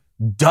there are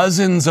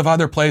dozens of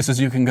other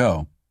places you can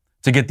go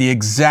to get the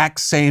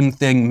exact same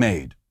thing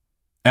made.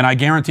 And I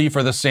guarantee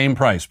for the same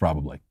price,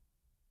 probably.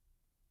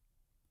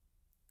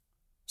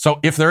 So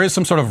if there is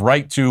some sort of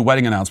right to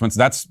wedding announcements,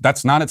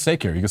 that's not at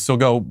stake here. You can still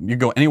go, you can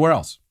go anywhere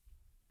else.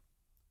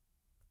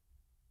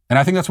 And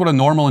I think that's what a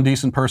normal and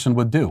decent person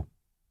would do.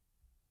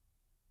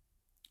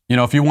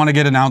 If you want to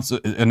get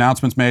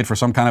announcements made for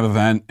some kind of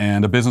event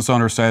and a business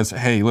owner says,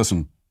 hey,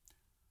 listen,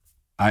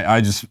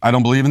 I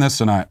don't believe in this,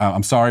 and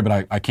I'm sorry,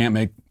 but I can't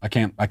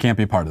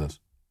be a part of this.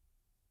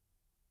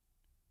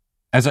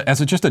 As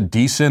just a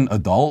decent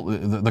adult,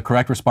 the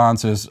correct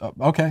response is,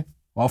 okay,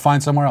 well, I'll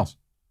find somewhere else.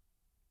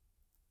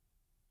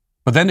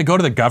 But then to go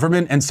to the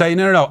government and say,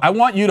 no, I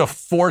want you to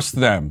force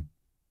them.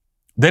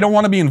 They don't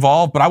want to be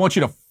involved, but I want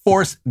you to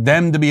force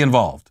them to be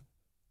involved.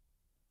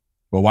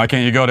 Well, why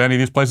can't you go to any of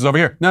these places over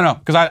here? No,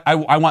 because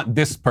I want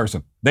this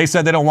person. They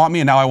said they don't want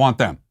me, and now I want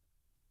them.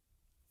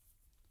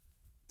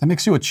 That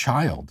makes you a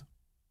child.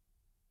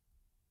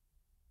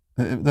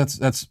 That's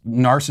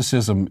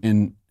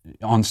narcissism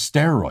on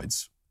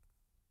steroids.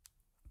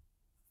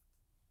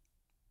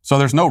 So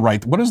there's no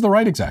right. What is the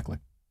right exactly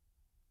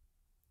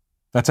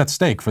that's at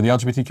stake for the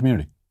LGBT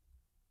community?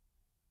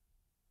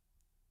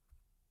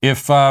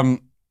 If the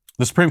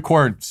Supreme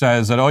Court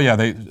says that, oh yeah,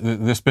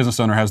 this business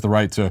owner has the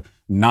right to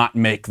not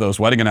make those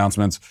wedding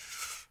announcements,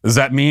 does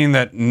that mean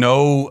that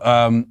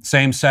no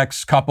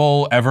same-sex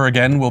couple ever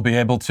again will be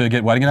able to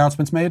get wedding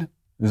announcements made?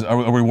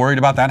 Are we worried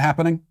about that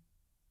happening?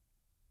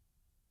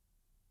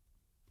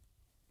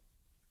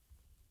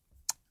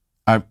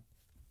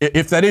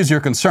 If that is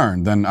your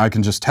concern, then I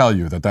can just tell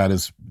you that that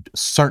is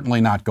certainly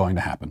not going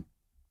to happen.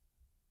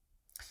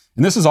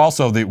 And this is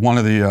also one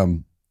of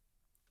the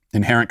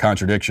inherent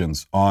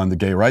contradictions on the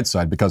gay rights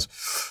side, because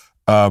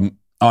on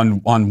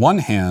one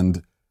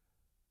hand,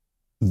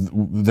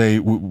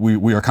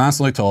 we are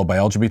constantly told by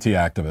LGBT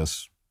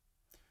activists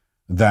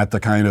that the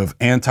kind of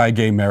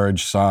anti-gay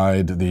marriage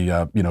side,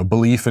 the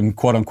belief in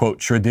quote unquote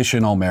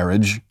traditional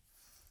marriage,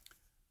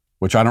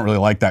 which I don't really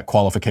like that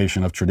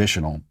qualification of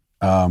traditional,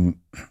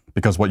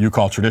 because what you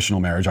call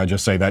traditional marriage, I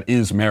just say that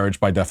is marriage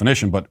by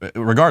definition. But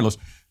regardless,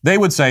 they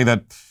would say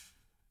that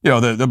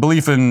the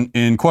belief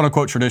in quote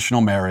unquote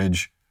traditional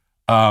marriage,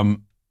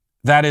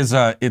 that is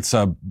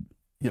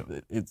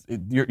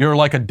you're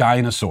like a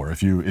dinosaur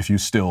if you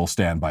still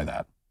stand by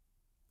that.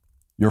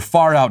 You're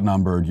far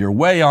outnumbered. You're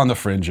way on the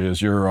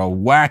fringes. You're a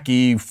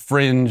wacky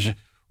fringe,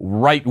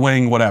 right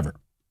wing, whatever.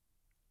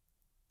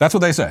 That's what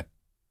they say.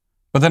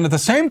 But then at the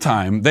same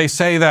time, they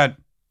say that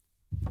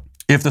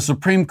if the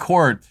Supreme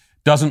Court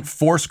doesn't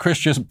force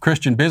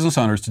Christian business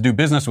owners to do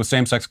business with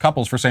same-sex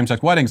couples for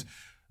same-sex weddings,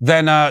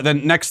 then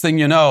next thing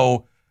you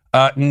know,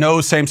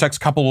 no same-sex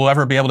couple will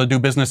ever be able to do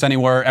business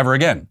anywhere ever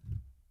again.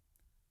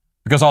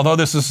 Because although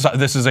this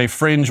is a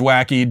fringe,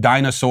 wacky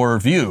dinosaur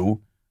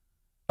view,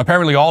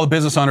 apparently all the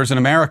business owners in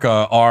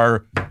America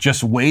are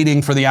just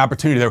waiting for the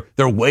opportunity.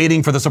 They're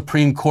waiting for the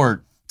Supreme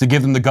Court to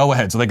give them the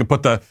go-ahead so they can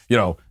put the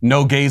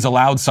no gays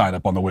allowed sign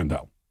up on the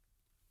window.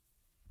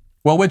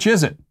 Well, which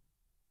is it?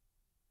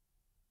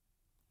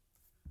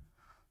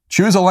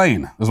 Choose a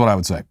lane, is what I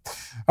would say.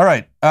 All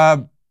right.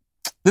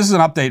 This is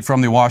an update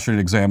from the Washington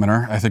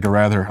Examiner. I think a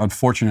rather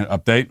unfortunate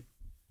update.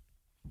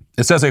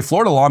 It says a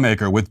Florida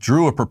lawmaker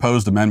withdrew a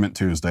proposed amendment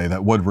Tuesday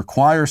that would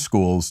require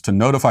schools to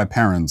notify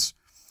parents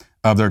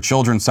of their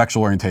children's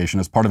sexual orientation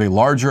as part of a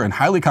larger and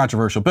highly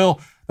controversial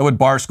bill that would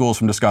bar schools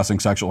from discussing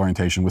sexual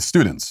orientation with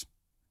students.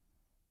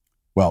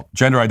 Well,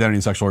 gender identity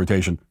and sexual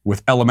orientation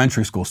with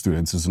elementary school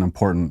students is an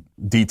important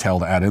detail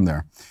to add in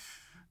there.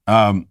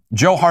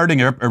 Joe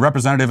Harding, a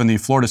representative in the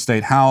Florida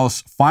State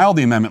House, filed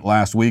the amendment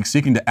last week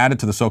seeking to add it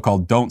to the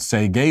so-called Don't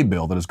Say Gay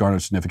bill that has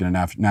garnered significant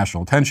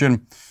national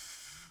attention.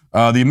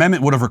 The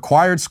amendment would have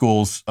required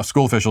school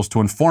officials to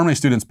inform a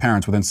student's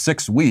parents within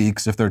 6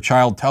 weeks if their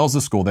child tells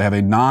the school they have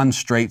a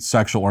non-straight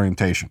sexual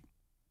orientation.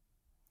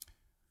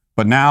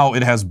 But now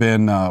it has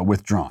been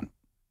withdrawn.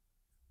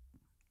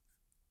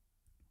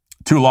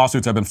 2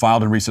 lawsuits have been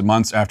filed in recent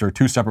months after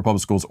 2 separate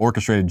public schools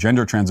orchestrated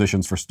gender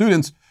transitions for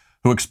students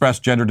who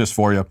expressed gender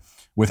dysphoria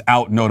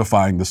without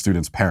notifying the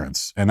students'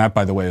 parents. And that,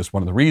 by the way, is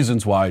one of the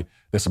reasons why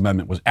this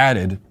amendment was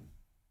added,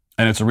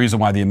 and it's a reason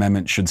why the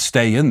amendment should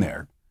stay in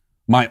there.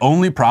 My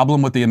only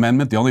problem with the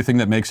amendment, the only thing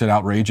that makes it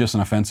outrageous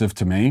and offensive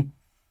to me,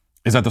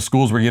 is that the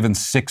schools were given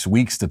 6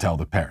 weeks to tell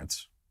the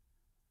parents.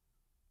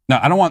 Now,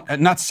 I don't want,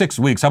 not 6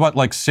 weeks, how about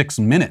like 6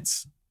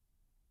 minutes?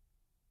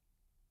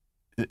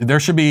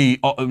 There should be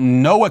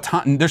no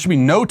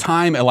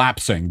time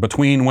elapsing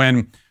between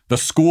when the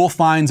school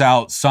finds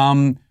out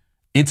some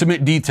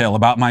intimate detail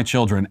about my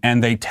children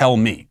and they tell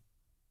me.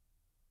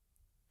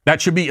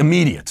 That should be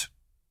immediate.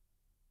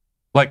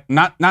 Like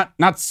not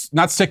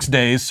 6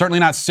 days, certainly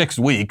not 6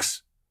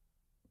 weeks.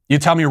 You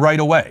tell me right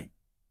away.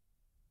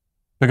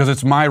 Because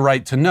it's my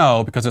right to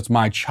know, because it's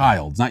my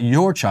child. It's not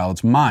your child,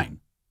 it's mine.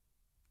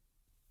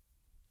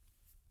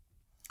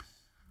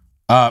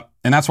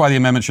 And that's why the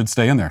amendment should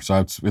stay in there.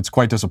 So it's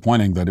quite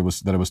disappointing that it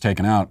was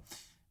taken out.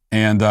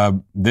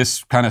 And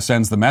this kind of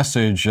sends the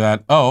message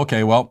that,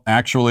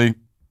 actually,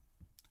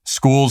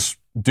 schools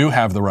do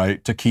have the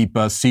right to keep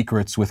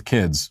secrets with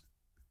kids.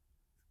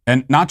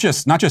 And not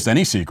just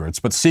any secrets,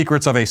 but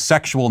secrets of a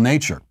sexual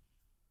nature.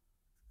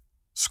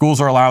 Schools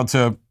are allowed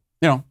to,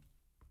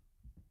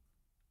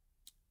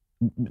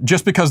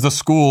 just because the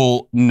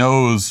school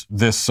knows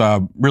this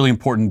really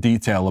important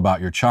detail about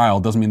your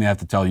child doesn't mean they have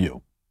to tell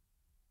you.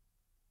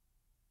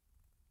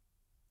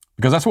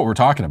 Because that's what we're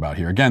talking about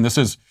here. Again,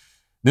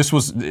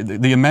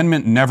 the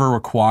amendment never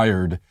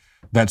required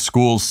that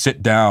schools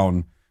sit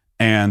down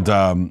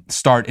and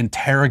start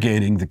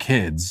interrogating the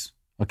kids.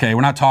 Okay,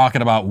 we're not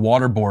talking about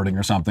waterboarding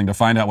or something to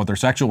find out what their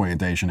sexual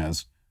orientation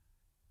is.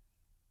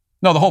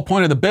 No, the whole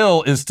point of the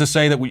bill is to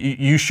say that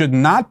you should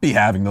not be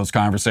having those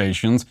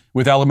conversations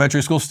with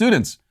elementary school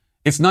students.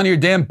 It's none of your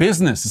damn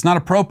business. It's not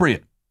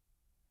appropriate.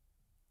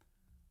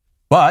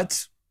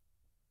 But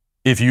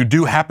if you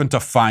do happen to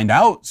find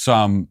out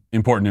some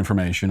important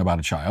information about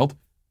a child,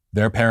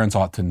 their parents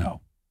ought to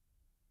know.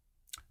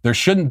 There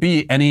shouldn't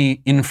be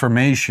any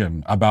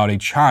information about a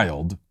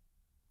child,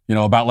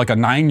 about like a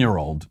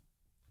 9-year-old,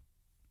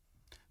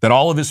 that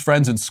all of his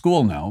friends in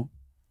school know,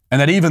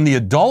 and that even the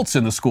adults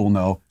in the school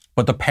know,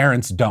 but the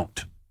parents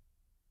don't.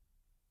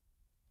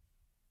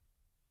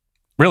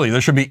 Really,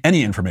 there should be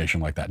any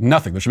information like that.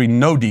 Nothing. There should be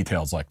no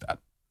details like that.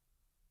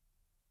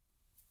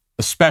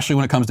 Especially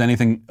when it comes to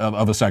anything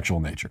of a sexual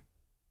nature.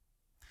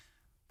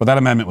 But that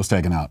amendment was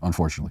taken out,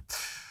 unfortunately.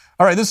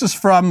 All right, this is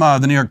from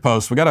the New York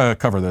Post. We got to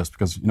cover this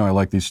because, I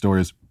like these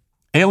stories.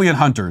 Alien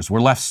hunters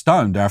were left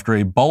stunned after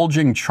a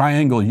bulging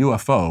triangle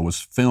UFO was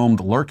filmed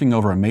lurking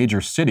over a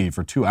major city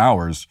for 2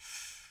 hours.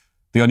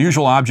 The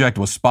unusual object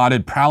was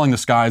spotted prowling the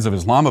skies of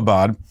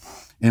Islamabad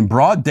in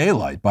broad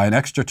daylight by an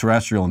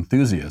extraterrestrial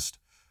enthusiast.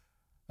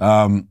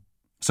 So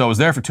it was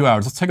there for 2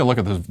 hours. Let's take a look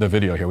at the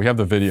video here. We have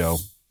the video.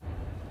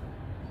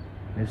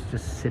 It's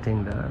just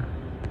sitting there.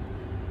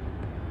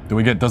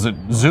 Does it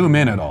zoom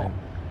in at all?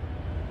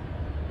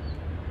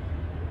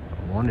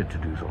 I wanted to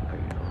do something.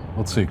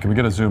 Let's see. Can we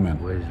get a zoom in?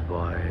 Whiz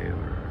by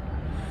or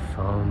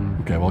some.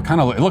 Okay. Well,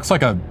 it looks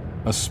like a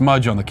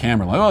smudge on the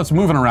camera. Like, it's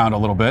moving around a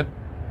little bit.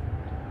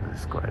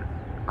 It's quite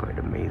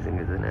amazing,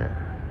 isn't it?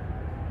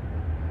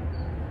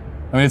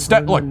 I mean, it's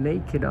look.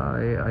 Naked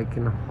eye, I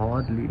can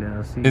hardly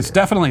now see. It's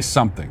definitely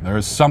something. There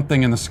is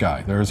something in the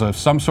sky. There is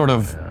some sort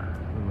of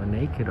with my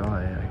naked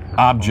eye, I can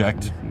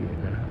object. see it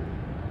now.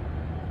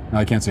 No,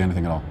 I can't see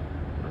anything at all.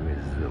 Let me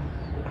zoom.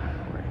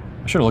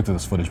 I should have looked at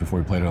this footage before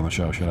we played it on the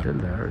show, should I? Still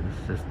there.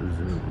 It's just the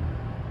zoom.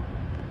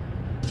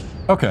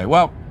 Okay.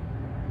 Well,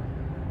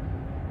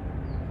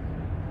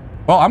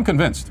 I'm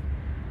convinced.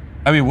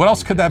 I mean, what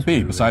else could that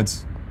be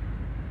besides?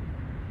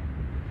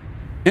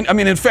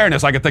 In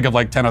fairness, I could think of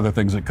like 10 other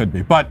things it could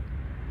be. But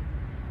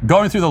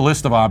going through the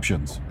list of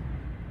options,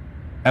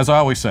 as I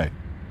always say,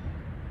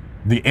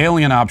 the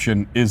alien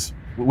option is,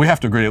 we have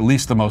to agree, at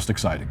least the most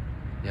exciting.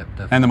 Yep,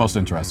 definitely. And the most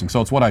interesting.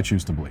 So it's what I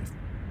choose to believe.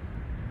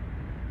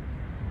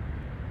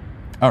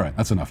 All right,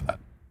 that's enough of that.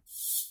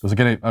 Was it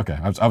getting, okay,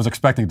 I was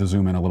expecting it to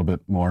zoom in a little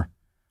bit more.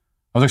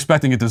 I was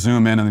expecting it to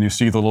zoom in and then you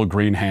see the little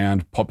green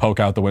hand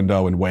poke out the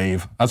window and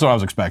wave. That's what I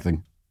was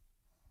expecting.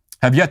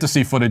 Have yet to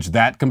see footage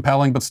that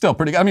compelling, but still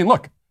pretty. I mean,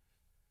 look,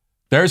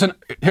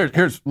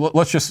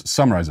 let's just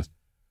summarize this.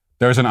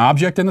 There's an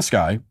object in the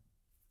sky,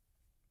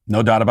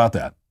 no doubt about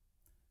that.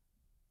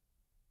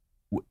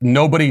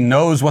 Nobody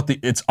knows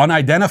it's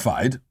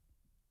unidentified.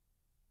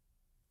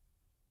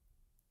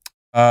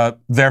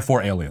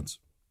 Therefore, aliens.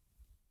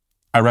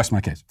 I rest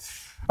my case.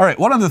 All right,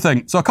 one other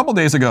thing. So a couple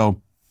days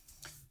ago,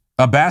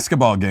 a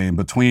basketball game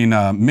between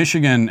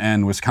Michigan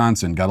and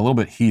Wisconsin got a little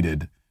bit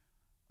heated.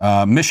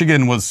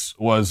 Michigan was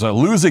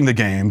losing the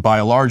game by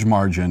a large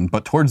margin,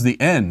 but towards the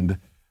end,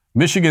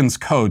 Michigan's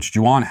coach,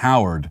 Juwan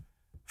Howard,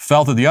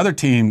 felt that the other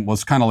team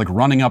was kind of like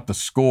running up the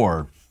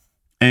score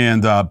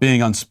and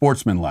being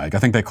unsportsmanlike. I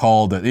think they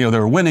called it, they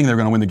were winning, they were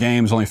going to win the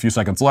game, there's only a few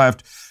seconds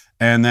left.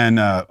 And then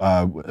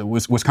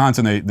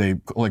Wisconsin, they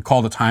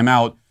called a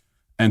timeout,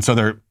 and so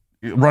they're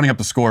running up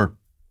the score.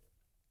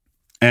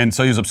 And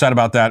so he was upset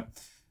about that.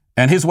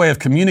 And his way of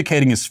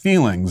communicating his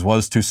feelings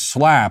was to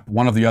slap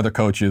one of the other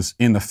coaches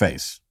in the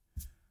face.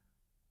 I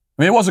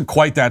mean, it wasn't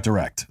quite that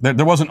direct.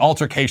 There was an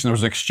altercation. There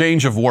was an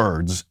exchange of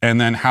words,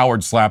 and then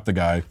Howard slapped the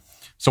guy.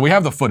 So we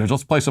have the footage.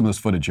 Let's play some of this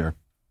footage here.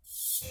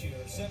 So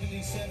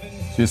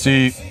you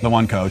see the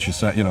one coach,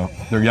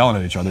 they're yelling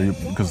at each other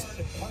because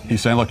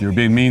he's saying, look, you're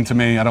being mean to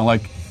me. I don't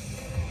like,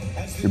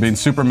 you're being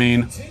super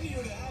mean.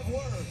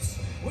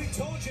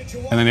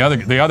 And then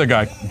the other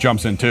guy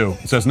jumps in too.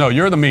 He says, no,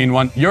 you're the mean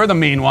one. You're the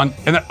mean one.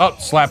 And then,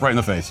 slap right in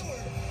the face.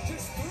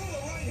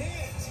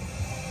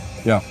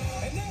 Yeah.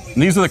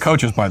 And these are the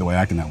coaches, by the way,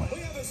 acting that way.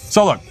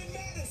 So look,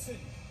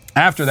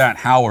 after that,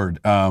 Howard,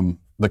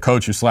 the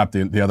coach who slapped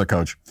the other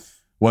coach,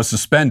 was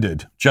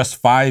suspended just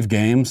 5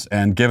 games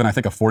and given, I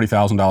think, a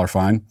 $40,000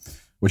 fine,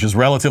 which is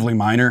relatively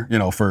minor,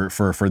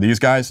 for these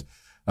guys,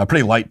 a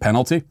pretty light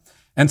penalty.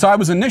 And so I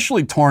was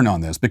initially torn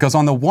on this because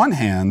on the one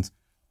hand,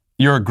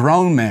 you're a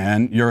grown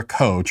man, you're a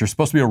coach, you're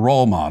supposed to be a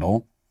role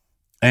model,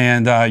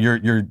 and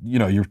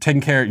you're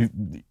taking care.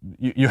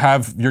 You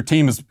have your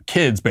team is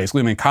kids,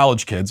 basically.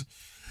 College kids,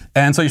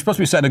 and so you're supposed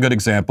to be setting a good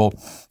example.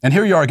 And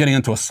here you are getting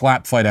into a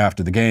slap fight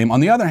after the game. On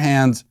the other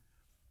hand,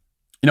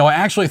 I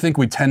actually think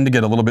we tend to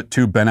get a little bit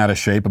too bent out of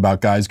shape about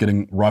guys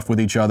getting rough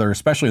with each other,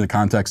 especially in the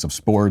context of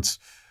sports.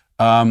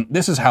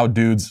 This is how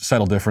dudes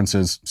settle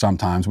differences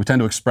sometimes. We tend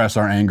to express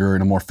our anger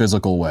in a more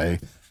physical way.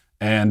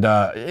 And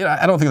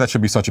I don't think that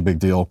should be such a big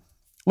deal.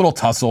 Little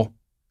tussle.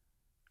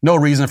 No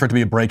reason for it to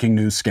be a breaking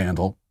news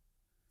scandal.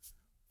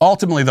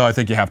 Ultimately, though, I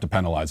think you have to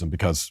penalize him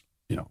because,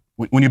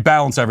 when you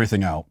balance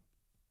everything out,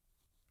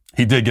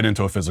 he did get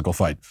into a physical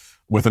fight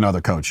with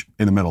another coach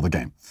in the middle of the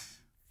game.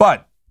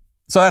 But,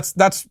 so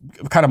that's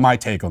kind of my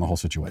take on the whole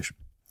situation.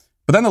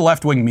 But then the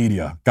left-wing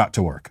media got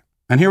to work.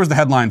 And here was the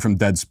headline from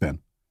Deadspin.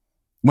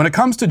 When it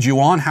comes to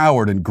Juwan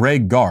Howard and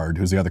Greg Gard,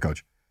 who's the other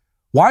coach,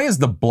 why is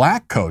the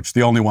black coach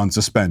the only one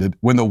suspended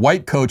when the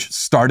white coach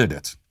started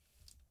it?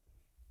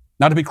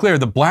 Now, to be clear,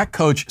 the black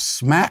coach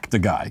smacked the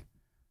guy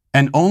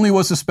and only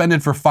was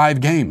suspended for 5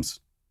 games.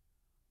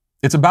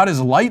 It's about as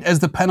light as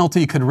the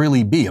penalty could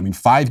really be.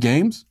 5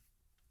 games?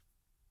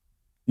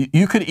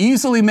 You could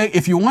easily make,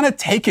 if you want to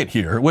take it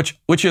here,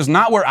 which is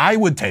not where I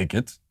would take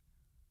it.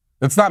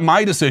 It's not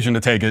my decision to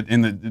take it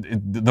in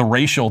the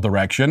racial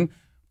direction.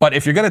 But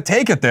if you're going to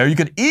take it there, you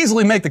could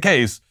easily make the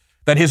case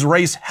that his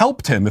race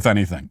helped him, if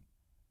anything.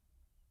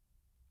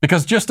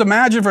 Because just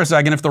imagine for a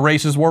second if the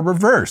races were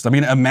reversed. I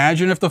mean,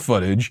 imagine if the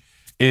footage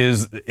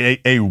is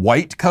a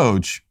white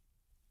coach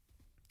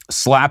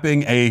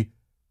slapping a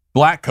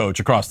black coach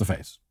across the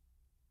face.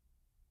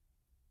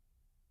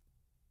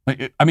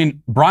 I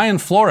mean, Brian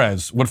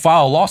Flores would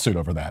file a lawsuit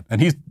over that.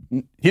 And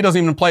he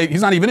doesn't even play,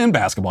 he's not even in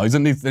basketball. He's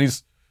in the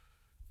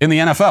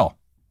NFL.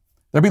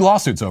 There'd be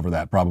lawsuits over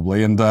that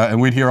probably.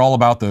 And we'd hear all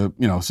about the,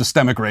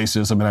 systemic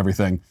racism and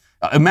everything.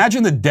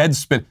 Imagine the dead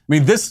spin. I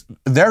mean,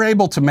 they're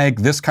able to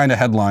make this kind of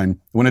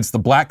headline when it's the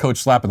black coach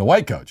slapping the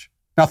white coach.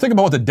 Now think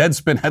about what the dead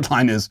spin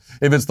headline is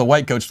if it's the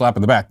white coach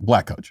slapping the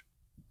black coach.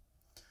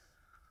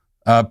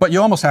 But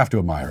you almost have to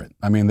admire it.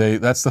 I mean,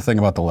 that's the thing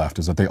about the left,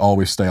 is that they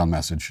always stay on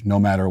message, no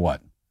matter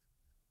what.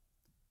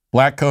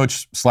 Black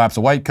coach slaps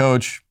a white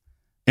coach.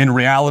 In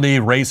reality,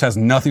 race has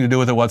nothing to do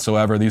with it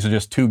whatsoever. These are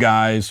just two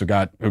guys who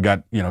are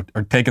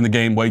taking the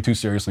game way too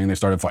seriously, and they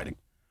started fighting.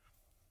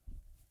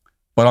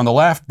 But on the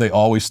left, they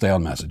always stay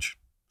on message,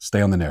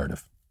 stay on the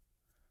narrative.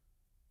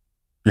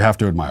 You have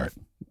to admire it.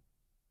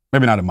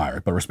 Maybe not admire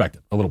it, but respect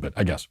it a little bit,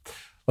 I guess.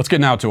 Let's get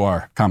now to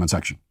our comment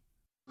section.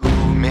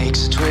 Who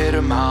makes a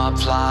Twitter mob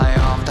fly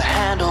off the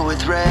handle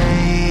with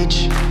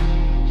rage?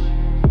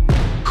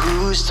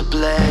 Who's to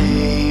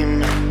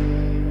blame?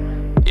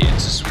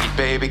 It's a sweet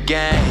baby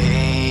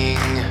gang.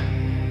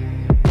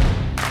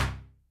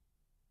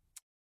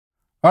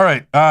 All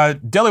right,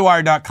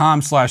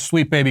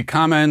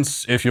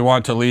 dailywire.com/sweetbabycomments if you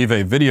want to leave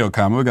a video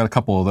comment. We've got a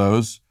couple of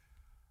those.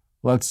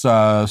 Let's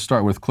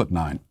start with clip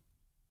 9.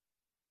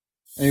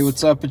 Hey,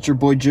 what's up? It's your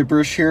boy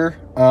Gibberish here.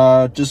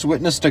 Just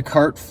witnessed a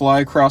cart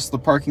fly across the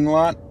parking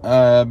lot.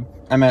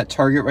 I'm at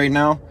Target right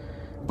now,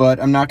 but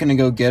I'm not going to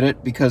go get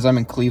it because I'm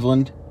in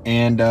Cleveland,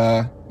 and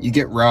you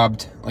get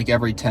robbed like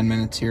every 10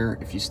 minutes here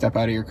if you step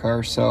out of your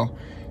car. So,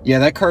 yeah,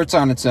 that cart's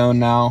on its own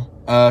now.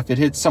 If it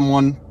hits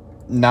someone,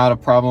 not a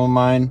problem of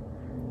mine.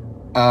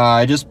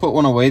 I just put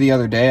one away the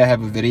other day. I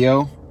have a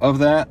video of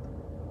that.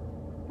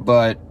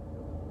 But,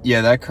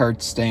 yeah, that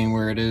cart's staying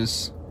where it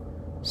is.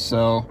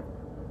 So,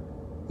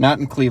 not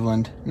in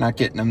Cleveland. Not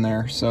getting them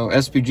there. So,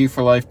 SPG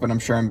for life, but I'm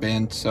sure I'm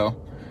banned. So,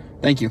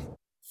 thank you.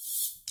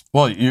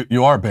 Well,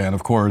 you are banned,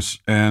 of course,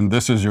 and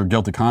this is your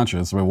guilty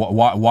conscience. I mean,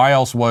 why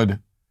else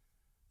would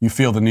you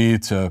feel the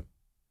need to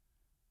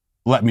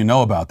let me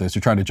know about this?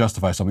 You're trying to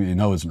justify something that you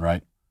know isn't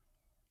right.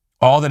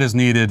 All that is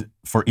needed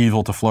for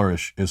evil to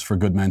flourish is for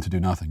good men to do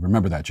nothing.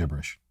 Remember that,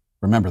 Gibberish.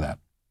 Remember that.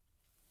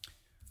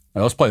 All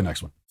right, let's play the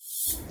next one.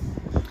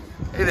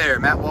 Hey there,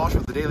 Matt Walsh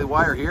with the Daily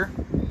Wire here.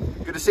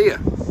 Good to see you.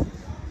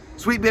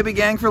 Sweet baby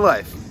gang for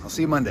life. I'll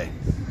see you Monday.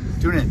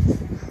 Tune in.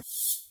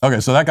 Okay,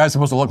 so that guy's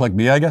supposed to look like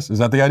me, I guess? Is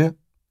that the idea?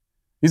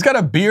 He's got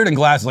a beard and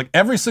glasses. Like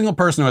every single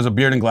person who has a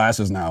beard and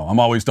glasses now, I'm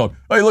always told,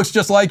 oh, he looks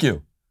just like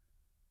you.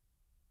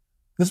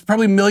 There's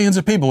probably millions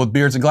of people with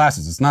beards and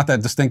glasses. It's not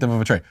that distinctive of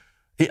a trait.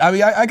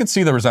 I could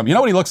see the resemblance. You know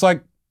what he looks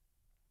like?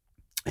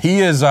 He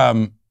is,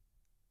 try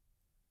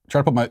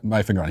to put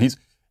my finger on it.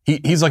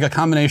 He's like a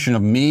combination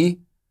of me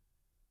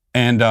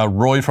and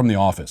Roy from The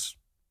Office.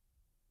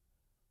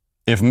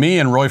 If me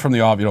and Roy from The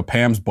Office,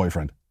 Pam's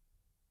boyfriend,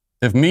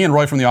 if me and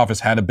Roy from The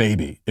Office had a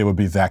baby, it would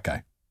be that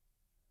guy.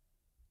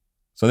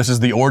 So this is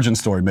the origin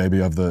story, maybe,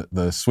 of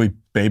the Sweet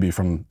Baby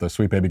from the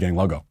Sweet Baby Gang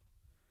logo.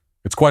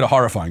 It's quite a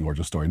horrifying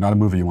origin story. Not a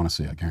movie you want to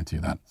see, I guarantee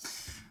you that.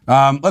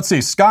 Let's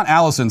see. Scott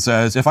Allison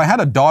says, if I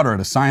had a daughter at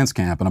a science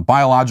camp and a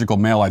biological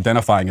male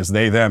identifying as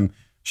they, them,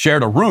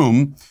 shared a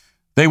room,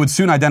 they would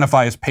soon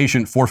identify as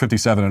patient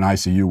 457 in an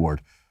ICU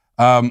ward.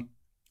 Well,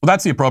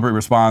 that's the appropriate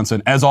response.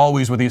 And as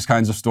always with these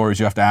kinds of stories,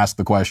 you have to ask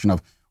the question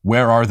of,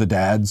 where are the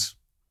dads?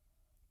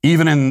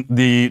 Even in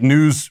the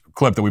news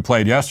clip that we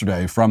played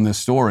yesterday from this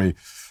story,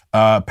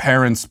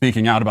 parents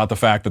speaking out about the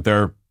fact that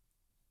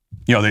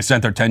they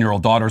sent their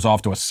 10-year-old daughters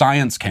off to a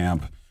science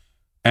camp,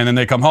 and then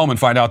they come home and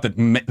find out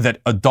that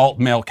adult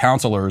male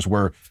counselors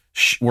were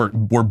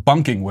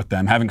bunking with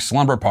them, having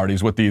slumber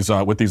parties with these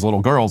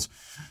little girls.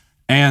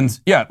 And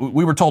yeah,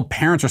 we were told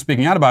parents are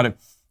speaking out about it,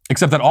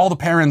 except that all the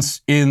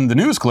parents in the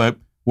news clip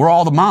were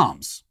all the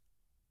moms.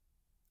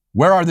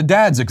 Where are the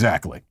dads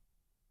exactly?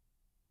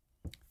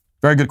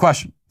 Very good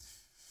question.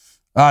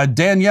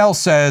 Danielle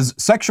says,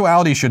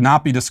 sexuality should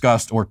not be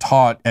discussed or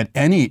taught at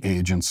any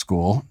age in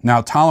school.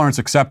 Now, tolerance,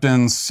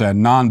 acceptance,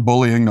 and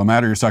non-bullying, no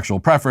matter your sexual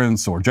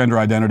preference or gender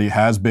identity,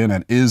 has been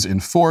and is in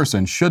force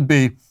and should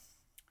be,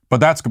 but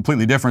that's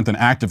completely different than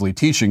actively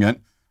teaching it.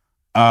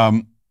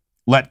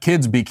 Let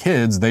kids be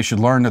kids. They should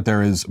learn that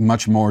there is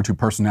much more to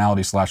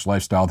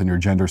personality/lifestyle than your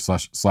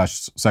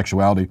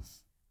gender/sexuality.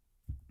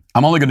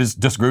 I'm only going to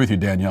disagree with you,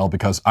 Danielle,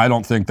 because I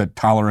don't think that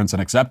tolerance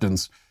and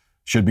acceptance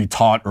should be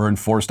taught or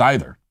enforced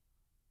either.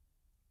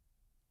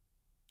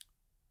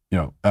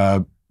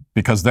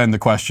 Because then the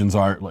questions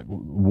are like,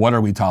 what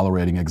are we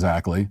tolerating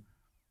exactly?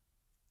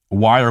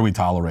 Why are we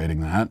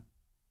tolerating that?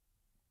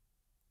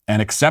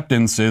 And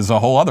acceptance is a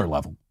whole other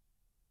level.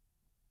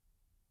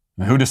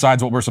 And who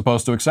decides what we're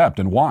supposed to accept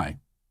and why?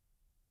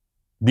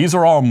 These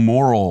are all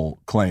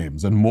moral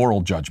claims and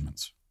moral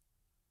judgments.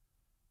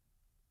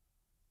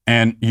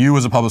 And you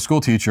as a public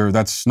school teacher,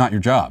 that's not your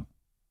job.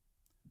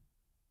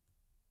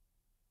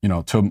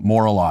 To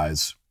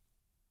moralize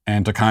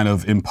and to kind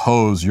of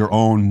impose your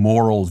own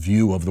moral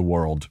view of the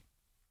world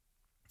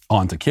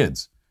onto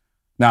kids.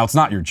 Now, it's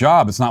not your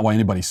job. It's not why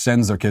anybody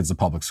sends their kids to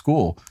public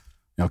school.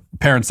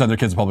 Parents send their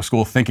kids to public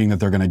school thinking that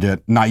they're going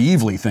to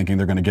naively thinking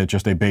they're going to get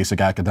just a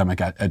basic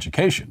academic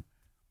education.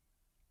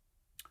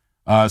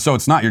 So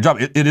it's not your job.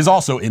 It is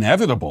also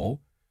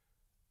inevitable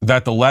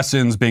that the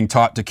lessons being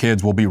taught to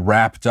kids will be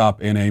wrapped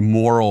up in a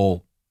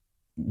moral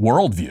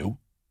worldview.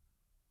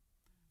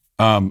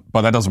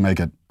 But that doesn't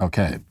make it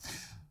okay.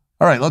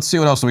 All right, let's see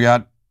what else we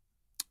got.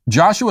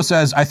 Joshua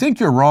says, I think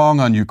you're wrong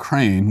on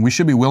Ukraine. We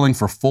should be willing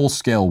for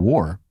full-scale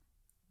war.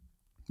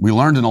 We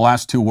learned in the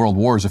last 2 world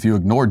wars, if you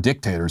ignore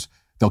dictators,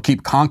 they'll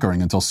keep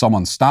conquering until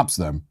someone stops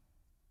them.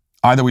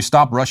 Either we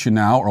stop Russia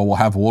now or we'll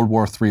have World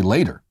War III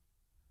later.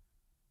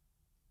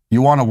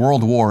 You want a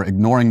world war,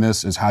 ignoring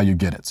this is how you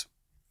get it.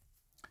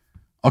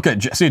 Okay,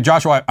 see,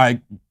 Joshua,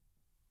 I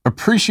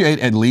appreciate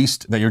at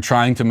least that you're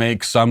trying to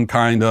make some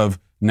kind of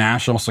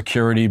national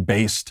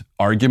security-based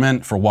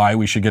argument for why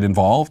we should get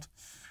involved.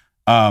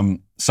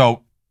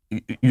 So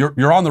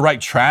you're on the right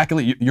track.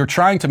 You're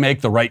trying to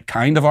make the right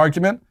kind of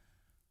argument.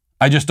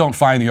 I just don't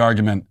find the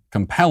argument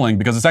compelling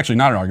because it's actually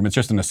not an argument, it's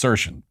just an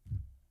assertion.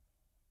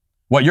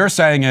 What you're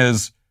saying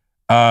is,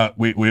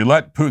 we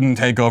let Putin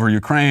take over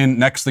Ukraine,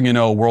 next thing you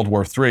know, World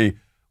War III.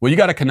 Well, you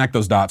got to connect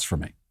those dots for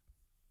me.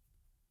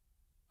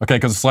 Okay,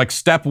 because it's like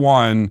step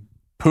 1,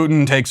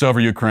 Putin takes over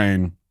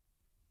Ukraine,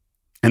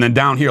 and then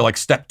down here, like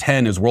step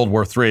 10 is World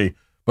War III,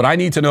 but I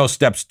need to know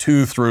steps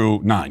 2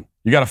 through 9.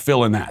 You got to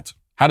fill in that.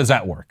 How does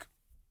that work?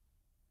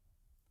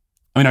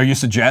 I mean, are you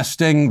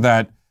suggesting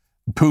that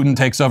Putin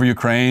takes over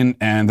Ukraine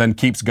and then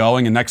keeps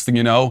going, and next thing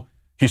you know,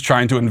 he's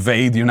trying to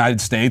invade the United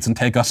States and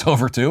take us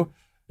over too?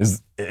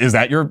 Is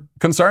that your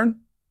concern?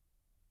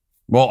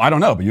 Well, I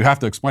don't know, but you have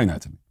to explain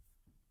that to me.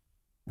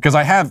 Because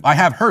I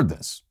have heard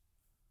this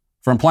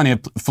from plenty of,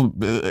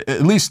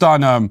 at least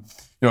on,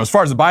 as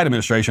far as the Biden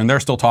administration, they're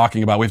still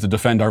talking about we have to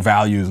defend our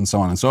values and so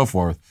on and so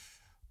forth.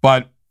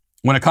 But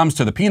when it comes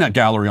to the peanut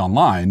gallery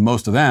online,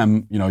 most of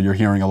them, you're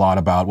hearing a lot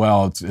about,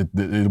 well,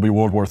 it'll be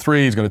World War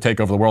III, he's going to take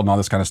over the world and all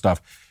this kind of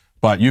stuff.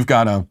 But you've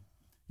got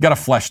to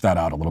flesh that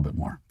out a little bit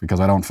more because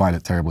I don't find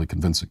it terribly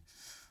convincing.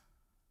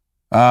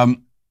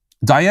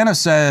 Diana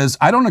says,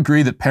 I don't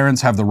agree that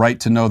parents have the right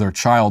to know their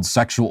child's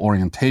sexual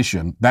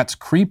orientation. That's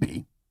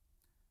creepy.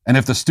 And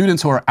if the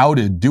students who are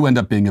outed do end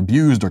up being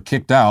abused or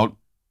kicked out,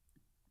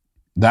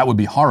 that would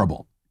be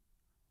horrible.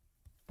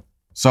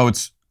 So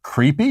it's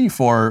creepy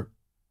for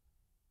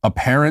a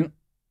parent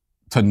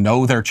to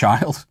know their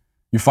child?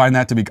 You find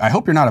that to be, I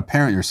hope you're not a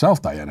parent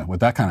yourself, Diana, with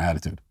that kind of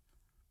attitude.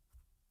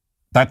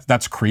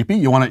 That's creepy?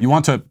 You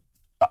want to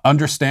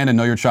understand and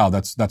know your child.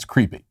 That's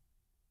creepy.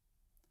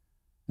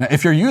 Now,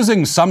 if you're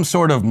using some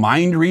sort of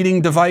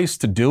mind-reading device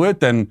to do it,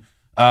 then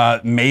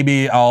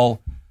maybe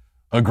I'll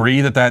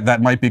agree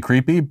that might be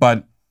creepy.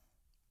 But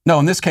no,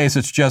 in this case,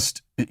 it's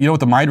just, what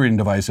the mind-reading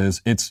device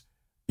is? It's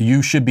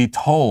you should be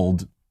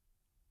told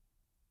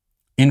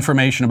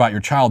information about your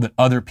child that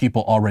other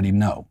people already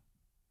know.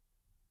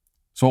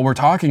 So what we're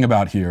talking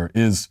about here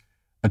is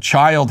a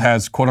child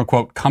has, quote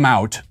unquote, come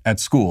out at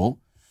school,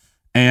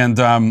 and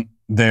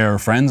their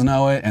friends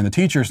know it and the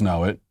teachers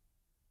know it.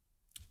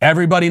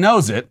 Everybody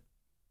knows it.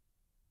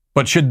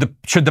 But should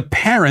the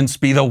parents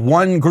be the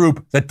one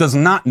group that does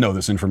not know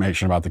this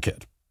information about the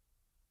kid?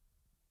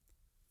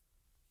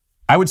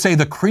 I would say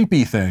the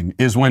creepy thing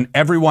is when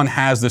everyone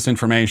has this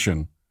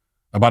information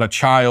about a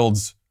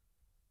child's,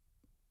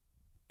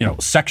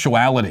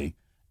 sexuality,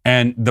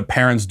 and the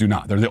parents do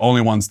not. They're the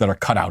only ones that are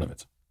cut out of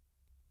it.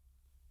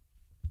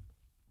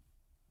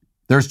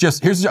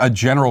 Here's a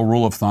general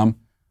rule of thumb.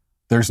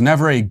 There's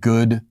never a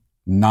good,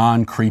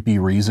 non-creepy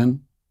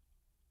reason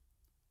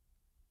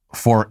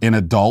for an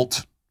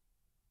adult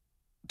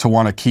to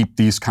want to keep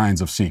these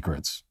kinds of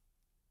secrets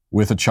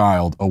with a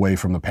child away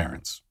from the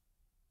parents.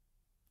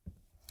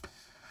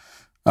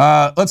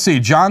 Let's see.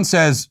 John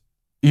says,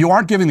 you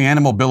aren't giving the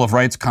Animal Bill of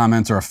Rights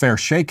comments a fair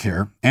shake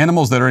here.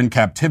 Animals that are in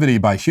captivity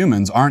by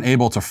humans aren't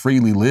able to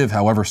freely live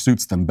however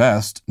suits them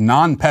best.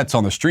 Non-pets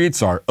on the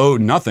streets are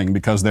owed nothing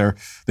because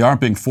they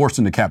aren't being forced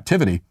into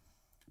captivity.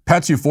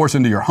 Pets you force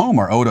into your home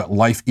are owed a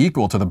life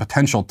equal to the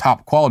potential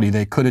top quality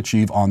they could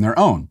achieve on their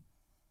own.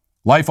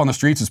 Life on the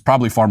streets is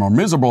probably far more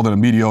miserable than a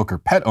mediocre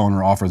pet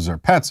owner offers their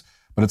pets,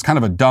 but it's kind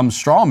of a dumb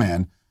straw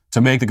man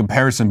to make the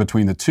comparison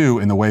between the two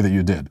in the way that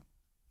you did.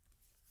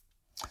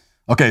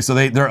 Okay, so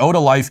they're owed a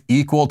life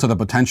equal to the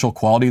potential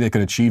quality they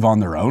could achieve on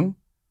their own?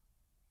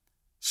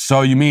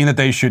 So you mean that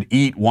they should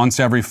eat once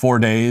every 4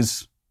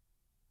 days,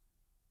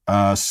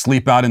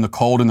 sleep out in the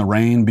cold and the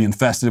rain, be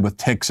infested with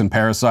ticks and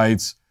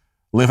parasites,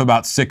 live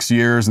about 6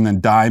 years and then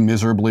die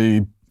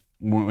miserably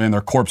when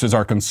their corpses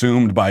are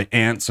consumed by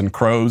ants and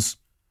crows?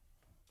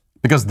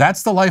 Because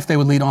that's the life they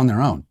would lead on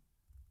their own.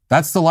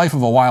 That's the life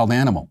of a wild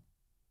animal.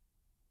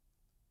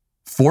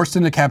 Forced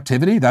into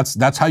captivity?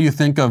 That's how you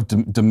think of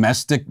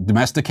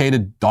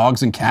domesticated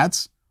dogs and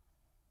cats?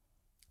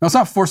 No, it's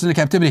not forced into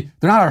captivity.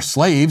 They're not our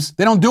slaves.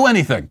 They don't do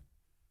anything.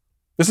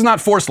 This is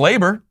not forced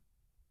labor.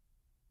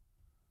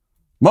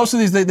 Most of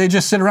these, they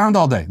just sit around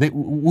all day.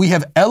 We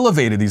have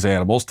elevated these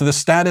animals to the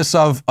status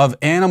of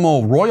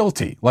animal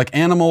royalty, like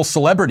animal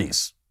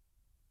celebrities.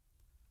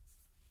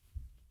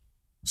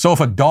 So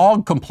if a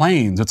dog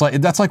complains,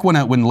 that's like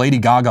when Lady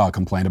Gaga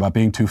complained about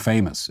being too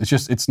famous.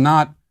 It's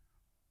not,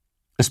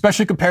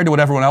 especially compared to what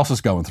everyone else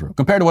is going through.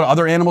 Compared to what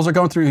other animals are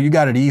going through, you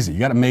got it easy. You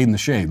got it made in the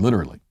shade,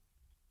 literally.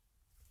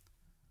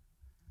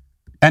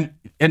 And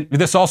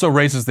this also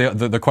raises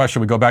the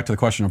question, we go back to the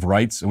question of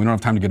rights, and we don't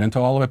have time to get into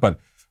all of it, but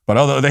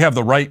although they have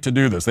the right to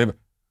do this,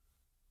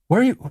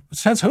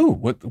 says who?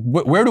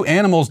 Where do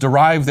animals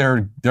derive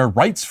their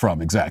rights from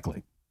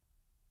exactly?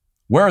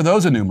 Where are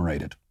those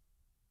enumerated?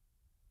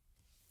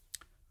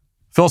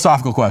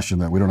 Philosophical question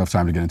that we don't have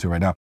time to get into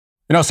right now.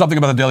 You know, something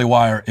about the Daily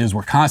Wire is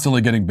we're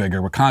constantly getting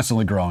bigger. We're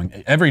constantly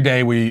growing. Every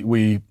day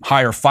we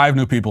hire 5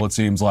 new people, it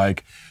seems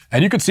like.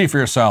 And you can see for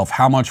yourself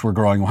how much we're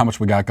growing, how much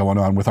we got going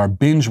on with our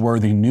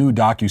binge-worthy new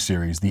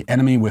docuseries, The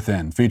Enemy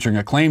Within, featuring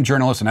acclaimed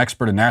journalist and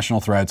expert in national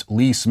threats,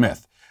 Lee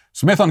Smith.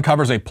 Smith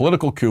uncovers a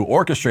political coup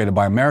orchestrated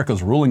by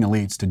America's ruling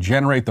elites to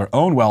generate their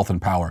own wealth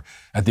and power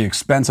at the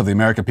expense of the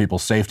American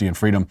people's safety and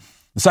freedom.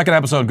 The second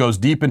episode goes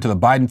deep into the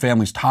Biden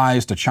family's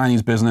ties to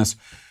Chinese business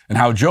and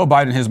how Joe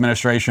Biden, his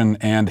administration,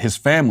 and his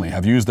family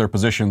have used their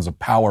positions of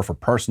power for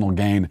personal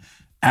gain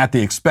at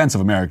the expense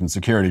of American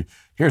security.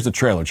 Here's the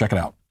trailer. Check it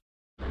out.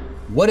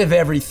 What if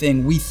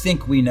everything we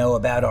think we know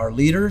about our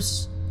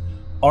leaders,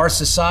 our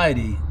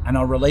society, and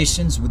our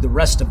relations with the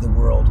rest of the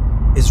world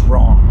is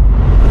wrong?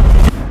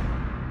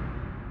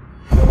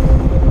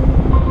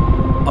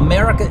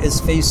 America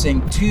is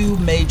facing 2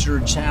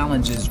 major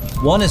challenges.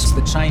 One is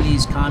the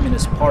Chinese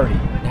Communist Party.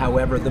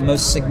 However, the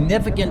most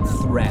significant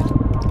threat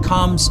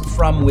comes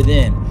from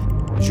within.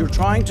 You're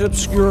trying to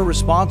obscure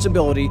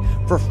responsibility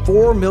for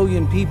 4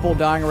 million people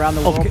dying around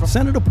the world. Okay,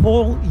 Senator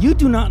Paul, you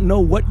do not know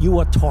what you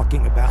are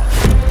talking about.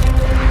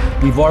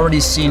 We've already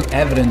seen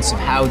evidence of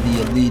how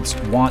the elites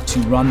want to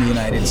run the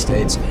United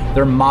States.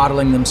 They're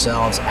modeling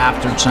themselves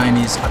after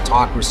Chinese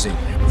autocracy.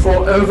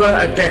 For over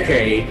a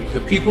decade,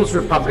 the People's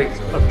Republic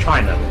of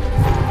China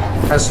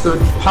has stood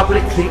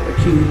publicly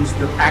accused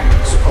of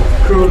acts of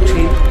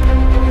cruelty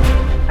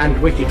and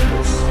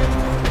wickedness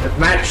that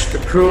match the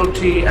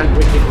cruelty and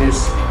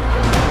wickedness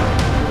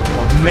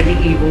of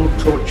medieval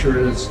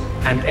torturers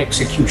and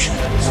executioners.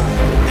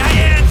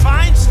 Dianne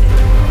Feinstein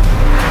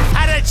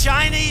had a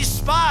Chinese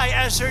spy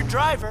as her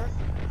driver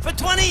for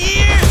 20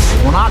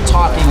 years. We're not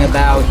talking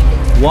about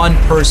one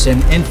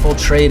person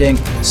infiltrating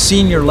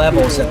senior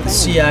levels at the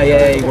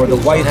CIA or the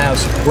White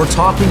House. We're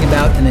talking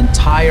about an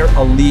entire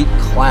elite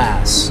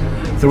class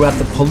throughout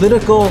the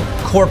political,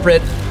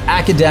 corporate,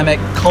 academic,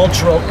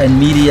 cultural, and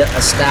media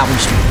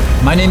establishment.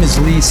 My name is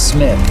Lee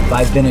Smith.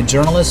 I've been a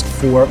journalist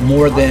for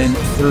more than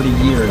 30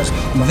 years.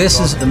 This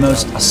is the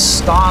most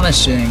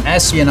astonishing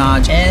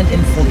espionage and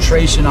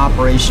infiltration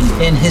operation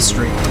in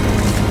history.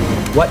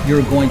 What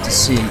you're going to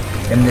see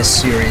in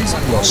this series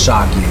will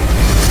shock you.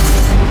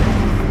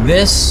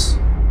 This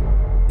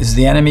is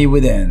The Enemy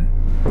Within.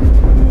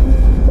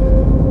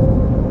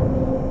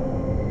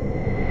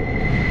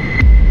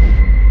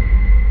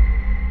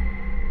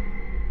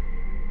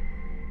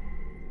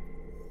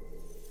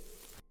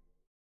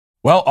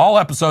 Well, all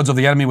episodes of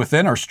The Enemy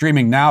Within are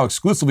streaming now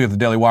exclusively at the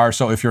Daily Wire,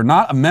 so if you're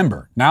not a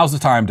member, now's the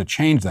time to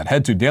change that.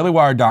 Head to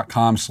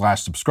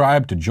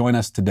dailywire.com/subscribe to join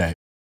us today.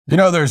 You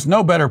know, there's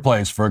no better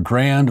place for a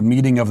grand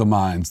meeting of the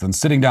minds than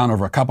sitting down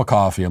over a cup of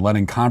coffee and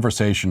letting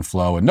conversation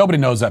flow, and nobody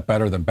knows that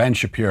better than Ben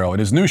Shapiro. In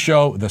his new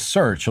show, The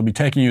Search, he'll be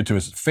taking you to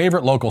his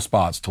favorite local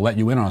spots to let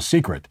you in on a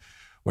secret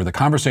where the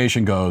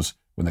conversation goes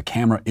when the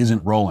camera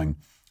isn't rolling.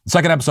 The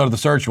second episode of The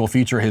Search will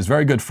feature his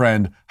very good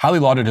friend, highly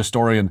lauded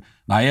historian,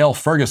 Niall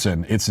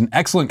Ferguson. It's an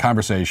excellent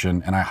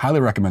conversation, and I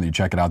highly recommend that you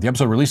check it out. The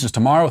episode releases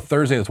tomorrow,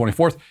 Thursday the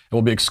 24th. It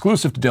will be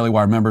exclusive to Daily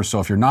Wire members, so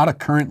if you're not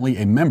currently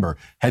a member,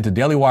 head to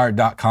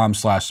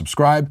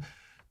dailywire.com/subscribe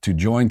to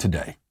join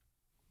today.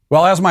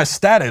 Well, as my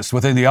status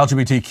within the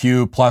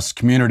LGBTQ plus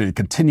community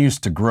continues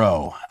to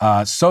grow,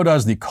 so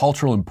does the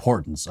cultural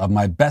importance of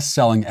my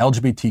best-selling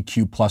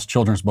LGBTQ plus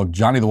children's book,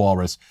 Johnny the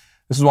Walrus.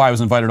 This is why I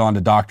was invited on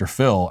to Dr.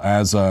 Phil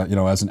as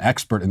an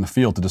expert in the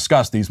field to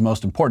discuss these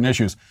most important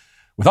issues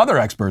with other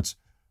experts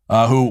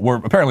who were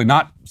apparently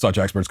not such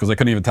experts because they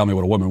couldn't even tell me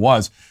what a woman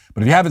was.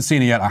 But if you haven't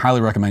seen it yet, I highly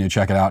recommend you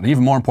check it out. And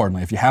even more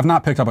importantly, if you have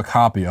not picked up a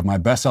copy of my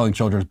best-selling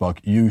children's book,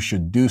 you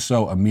should do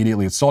so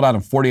immediately. It's sold out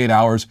in 48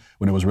 hours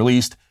when it was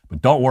released, but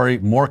don't worry,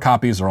 more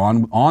copies are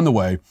on the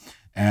way,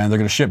 and they're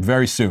going to ship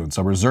very soon.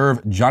 So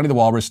reserve Johnny the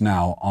Walrus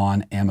now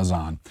on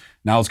Amazon.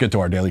 Now let's get to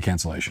our daily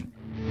cancellation.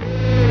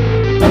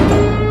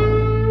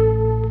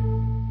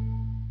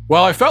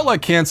 Well, I felt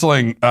like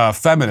canceling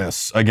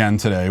feminists again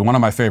today, one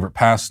of my favorite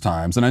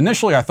pastimes. And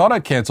initially, I thought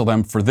I'd cancel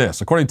them for this.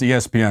 According to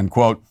ESPN,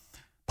 quote,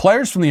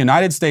 Players from the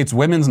United States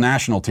women's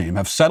national team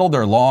have settled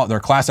their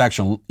class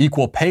action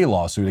equal pay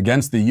lawsuit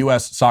against the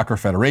U.S. Soccer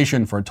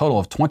Federation for a total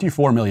of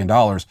 $24 million.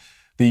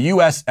 The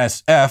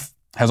USSF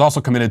has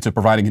also committed to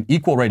providing an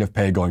equal rate of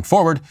pay going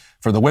forward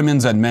for the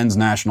women's and men's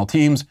national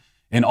teams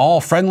in all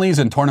friendlies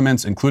and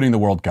tournaments, including the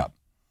World Cup.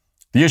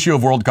 The issue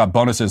of World Cup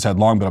bonuses had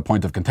long been a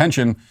point of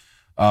contention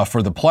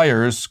for the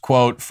players.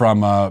 Quote from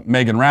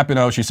Megan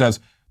Rapinoe, she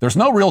says, "There's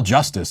no real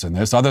justice in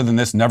this other than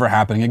this never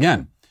happening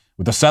again.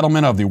 With the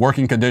settlement of the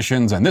working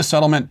conditions and this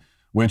settlement,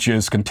 which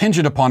is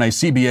contingent upon a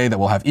CBA that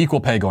will have equal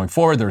pay going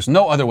forward, there's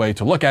no other way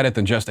to look at it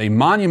than just a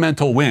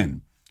monumental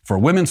win for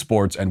women's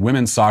sports and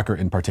women's soccer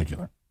in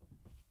particular."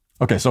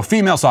 Okay, so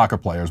female soccer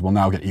players will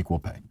now get equal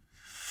pay.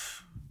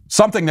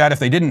 Something that if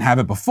they didn't have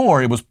it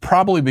before, it was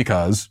probably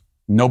because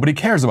nobody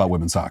cares about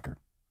women's soccer.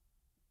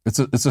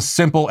 It's a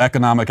simple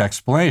economic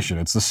explanation.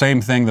 It's the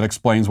same thing that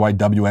explains why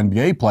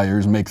WNBA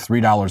players make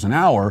 $3 an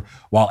hour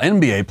while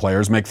NBA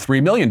players make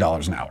 $3 million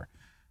an hour.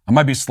 I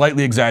might be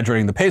slightly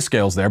exaggerating the pay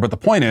scales there, but the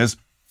point is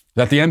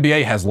that the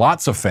NBA has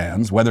lots of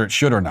fans, whether it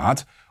should or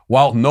not,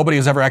 while nobody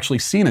has ever actually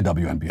seen a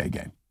WNBA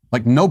game.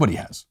 Like, nobody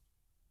has.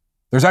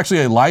 There's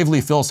actually a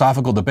lively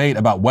philosophical debate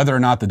about whether or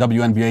not the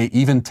WNBA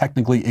even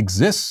technically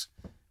exists,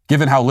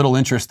 given how little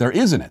interest there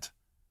is in it.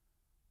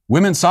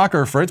 Women's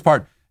soccer, for its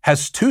part,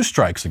 has two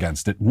strikes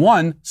against it.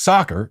 One,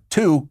 soccer.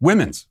 Two,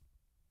 women's.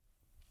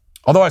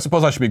 Although I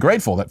suppose I should be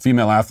grateful that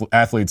female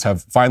athletes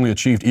have finally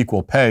achieved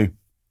equal pay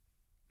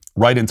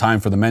right in time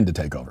for the men to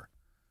take over.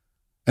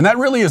 And that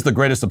really is the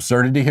greatest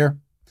absurdity here,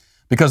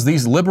 because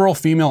these liberal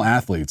female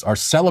athletes are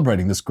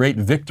celebrating this great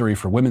victory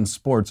for women's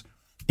sports,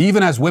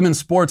 even as women's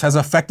sports has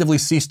effectively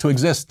ceased to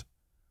exist.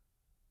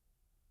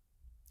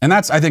 And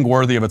that's, I think,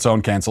 worthy of its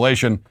own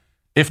cancellation,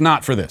 if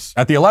not for this.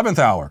 At the 11th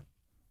hour,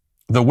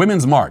 the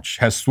Women's March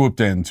has swooped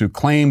in to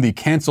claim the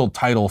canceled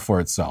title for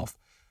itself,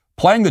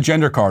 playing the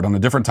gender card on a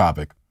different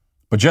topic,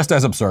 but just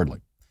as absurdly.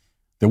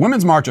 The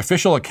Women's March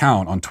official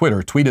account on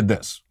Twitter tweeted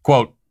this,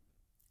 quote,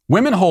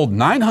 "Women hold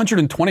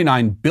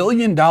 $929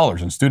 billion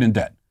in student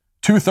debt,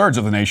 2/3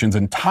 of the nation's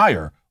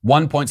entire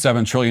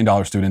 $1.7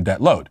 trillion student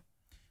debt load.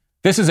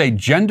 This is a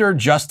gender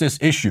justice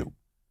issue.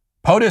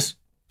 POTUS,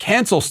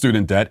 cancel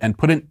student debt and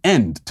put an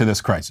end to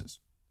this crisis."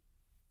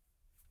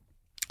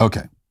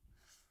 Okay,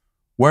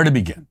 where to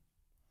begin?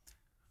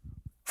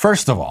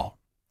 First of all,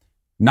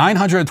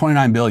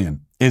 $929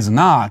 billion is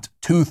not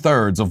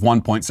 2/3 of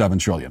 $1.7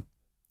 trillion.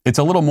 It's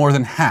a little more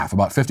than half,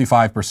 about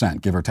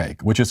 55%, give or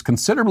take, which is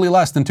considerably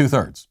less than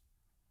 2/3.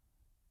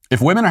 If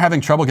women are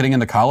having trouble getting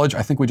into college,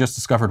 I think we just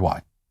discovered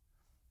why.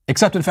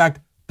 Except, in fact,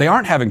 they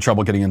aren't having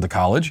trouble getting into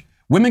college.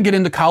 Women get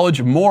into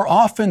college more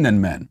often than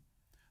men.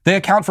 They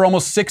account for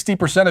almost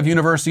 60% of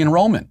university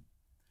enrollment.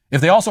 If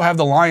they also have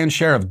the lion's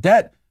share of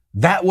debt,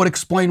 that would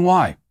explain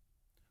why.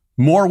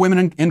 More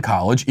women in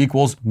college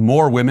equals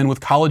more women with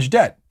college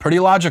debt. Pretty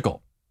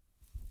logical.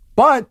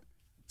 But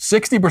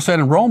 60%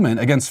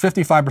 enrollment against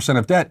 55%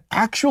 of debt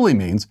actually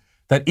means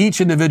that each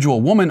individual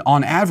woman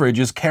on average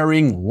is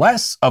carrying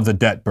less of the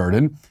debt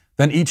burden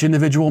than each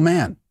individual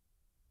man.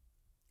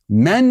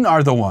 Men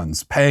are the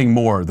ones paying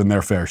more than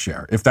their fair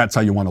share, if that's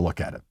how you want to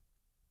look at it.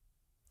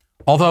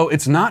 Although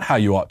it's not how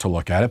you ought to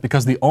look at it,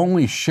 because the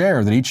only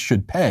share that each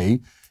should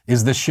pay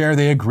is the share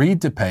they agreed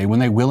to pay when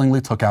they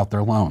willingly took out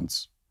their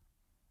loans.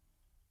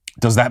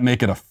 Does that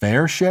make it a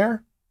fair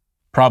share?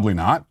 Probably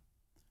not.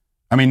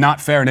 I mean, not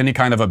fair in any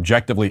kind of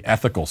objectively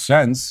ethical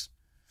sense.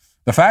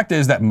 The fact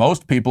is that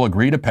most people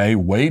agree to pay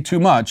way too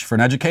much for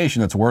an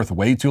education that's worth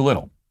way too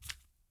little.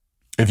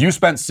 If you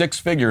spent 6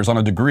 figures on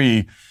a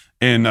degree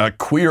in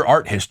queer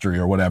art history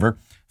or whatever,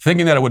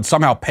 thinking that it would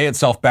somehow pay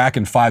itself back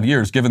in 5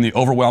 years given the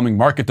overwhelming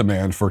market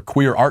demand for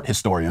queer art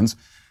historians,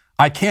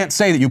 I can't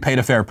say that you paid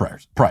a fair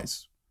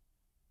price.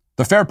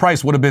 The fair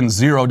price would have been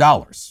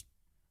 $0,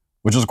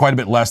 which is quite a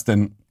bit less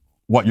than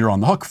what you're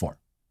on the hook for.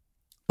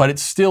 But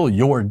it's still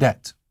your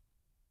debt.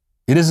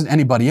 It isn't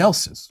anybody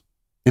else's.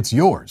 It's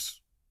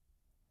yours.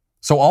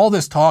 So all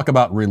this talk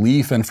about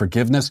relief and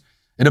forgiveness,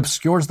 it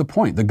obscures the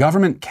point. The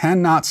government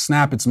cannot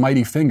snap its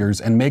mighty fingers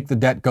and make the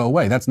debt go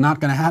away. That's not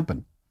going to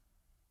happen.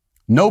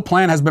 No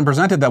plan has been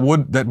presented that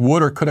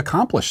would or could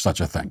accomplish such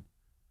a thing.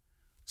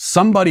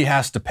 Somebody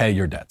has to pay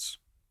your debts.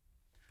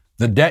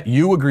 The debt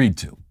you agreed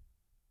to,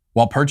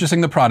 while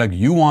purchasing the product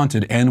you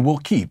wanted and will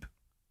keep,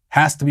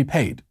 has to be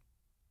paid.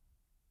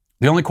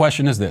 The only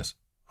question is this: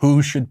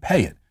 who should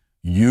pay it?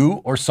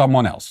 You or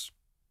someone else?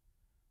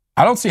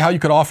 I don't see how you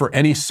could offer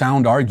any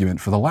sound argument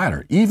for the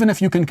latter, even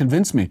if you can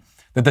convince me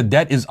that the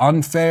debt is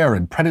unfair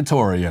and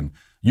predatory and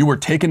you were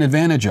taken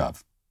advantage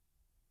of.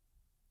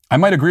 I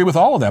might agree with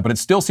all of that, but it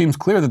still seems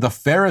clear that the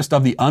fairest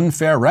of the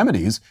unfair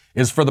remedies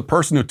is for the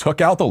person who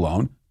took out the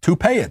loan to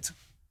pay it.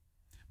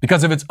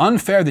 Because if it's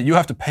unfair that you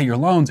have to pay your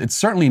loans, it's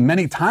certainly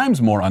many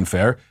times more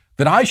unfair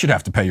that I should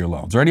have to pay your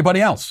loans or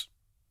anybody else.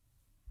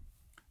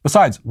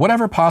 Besides,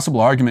 whatever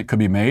possible argument could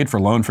be made for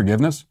loan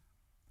forgiveness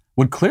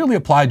would clearly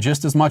apply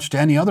just as much to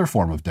any other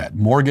form of debt: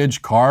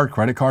 mortgage, car,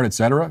 credit card,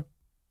 etc.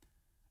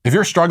 If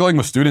you're struggling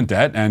with student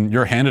debt and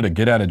you're handed a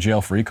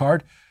get-out-of-jail-free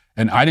card,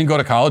 and I didn't go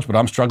to college, but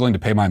I'm struggling to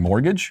pay my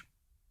mortgage,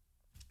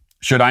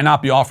 should I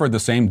not be offered the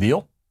same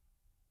deal?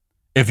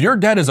 If your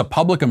debt is a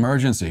public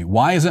emergency,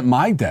 why isn't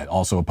my debt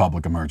also a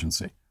public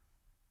emergency?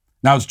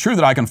 Now, it's true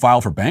that I can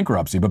file for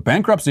bankruptcy, but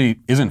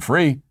bankruptcy isn't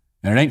free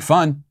and it ain't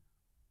fun.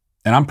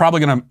 And I'm probably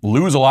going to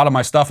lose a lot of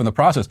my stuff in the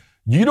process.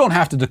 You don't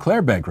have to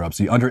declare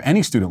bankruptcy under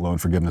any student loan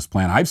forgiveness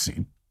plan I've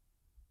seen.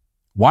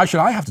 Why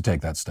should I have to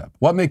take that step?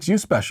 What makes you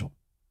special?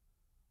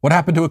 What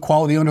happened to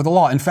equality under the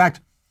law? In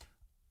fact,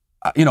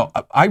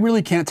 I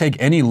really can't take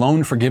any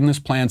loan forgiveness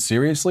plan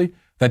seriously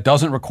that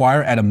doesn't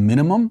require, at a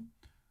minimum,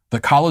 the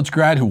college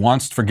grad who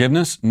wants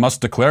forgiveness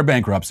must declare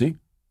bankruptcy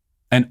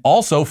and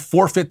also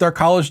forfeit their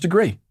college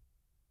degree.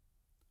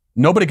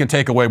 Nobody can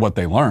take away what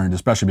they learned,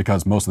 especially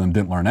because most of them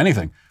didn't learn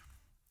anything.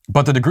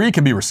 But the degree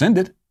can be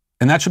rescinded,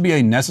 and that should be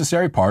a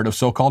necessary part of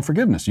so-called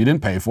forgiveness. You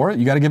didn't pay for it,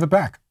 you got to give it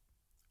back.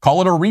 Call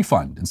it a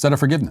refund instead of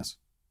forgiveness.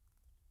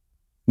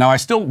 Now, I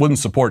still wouldn't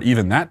support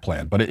even that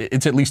plan, but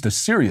it's at least a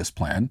serious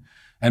plan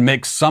and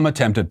makes some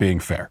attempt at being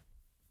fair.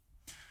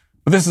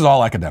 But this is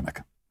all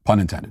academic,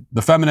 pun intended.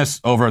 The feminists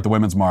over at the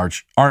Women's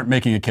March aren't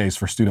making a case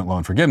for student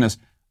loan forgiveness.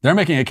 They're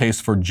making a case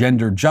for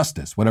gender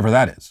justice, whatever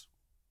that is.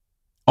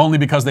 Only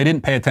because they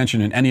didn't pay attention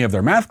in any of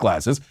their math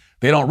classes,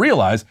 they don't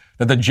realize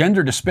that the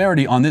gender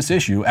disparity on this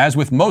issue, as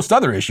with most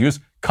other issues,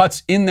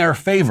 cuts in their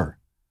favor.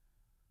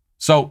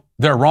 So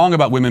they're wrong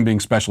about women being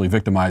specially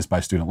victimized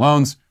by student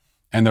loans,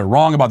 and they're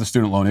wrong about the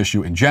student loan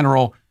issue in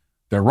general.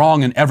 They're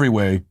wrong in every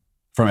way,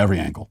 from every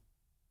angle.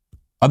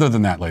 Other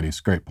than that, ladies,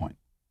 great point.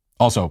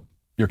 Also,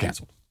 you're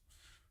canceled.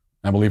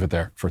 And we'll leave it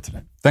there for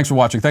today. Thanks for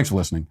watching. Thanks for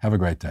listening. Have a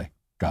great day.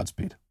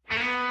 Godspeed.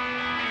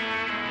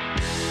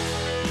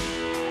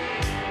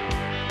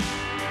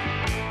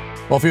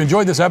 Well, if you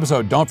enjoyed this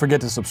episode, don't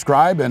forget to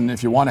subscribe. And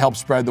if you want to help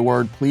spread the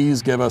word,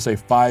 please give us a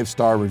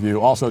 5-star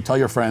review. Also, tell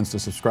your friends to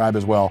subscribe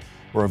as well.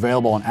 We're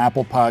available on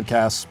Apple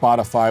Podcasts,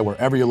 Spotify,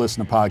 wherever you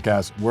listen to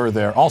podcasts, we're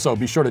there. Also,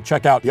 be sure to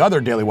check out the other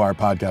Daily Wire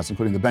podcasts,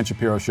 including The Ben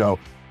Shapiro Show,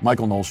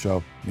 Michael Knowles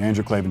Show, The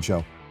Andrew Klavan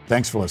Show.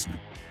 Thanks for listening.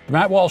 The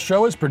Matt Walsh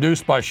Show is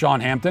produced by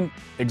Sean Hampton,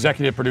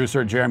 executive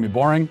producer Jeremy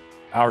Boring.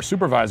 Our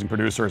supervising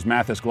producer is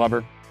Mathis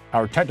Glover.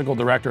 Our technical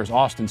director is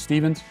Austin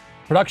Stevens.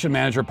 Production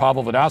manager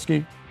Pavel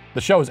Vodowski.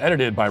 The show is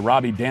edited by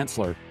Robbie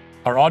Dantzler.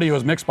 Our audio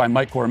is mixed by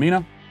Mike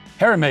Coromina.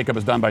 Hair and makeup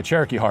is done by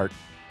Cherokee Hart.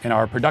 And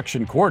our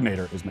production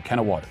coordinator is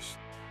McKenna Waters.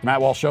 The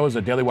Matt Walsh Show is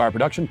a Daily Wire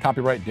production.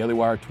 Copyright Daily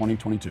Wire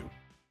 2022.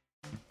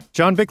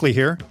 John Bickley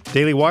here,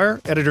 Daily Wire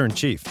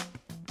Editor-in-Chief.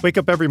 Wake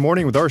up every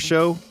morning with our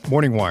show,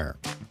 Morning Wire.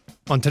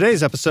 On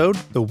today's episode,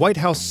 the White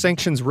House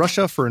sanctions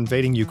Russia for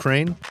invading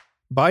Ukraine,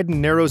 Biden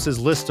narrows his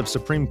list of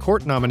Supreme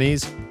Court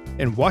nominees,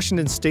 and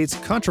Washington State's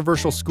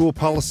controversial school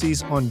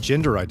policies on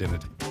gender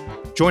identity.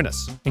 Join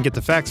us and get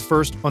the facts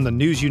first on the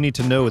news you need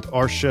to know with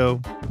our show,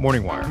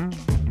 Morning Wire.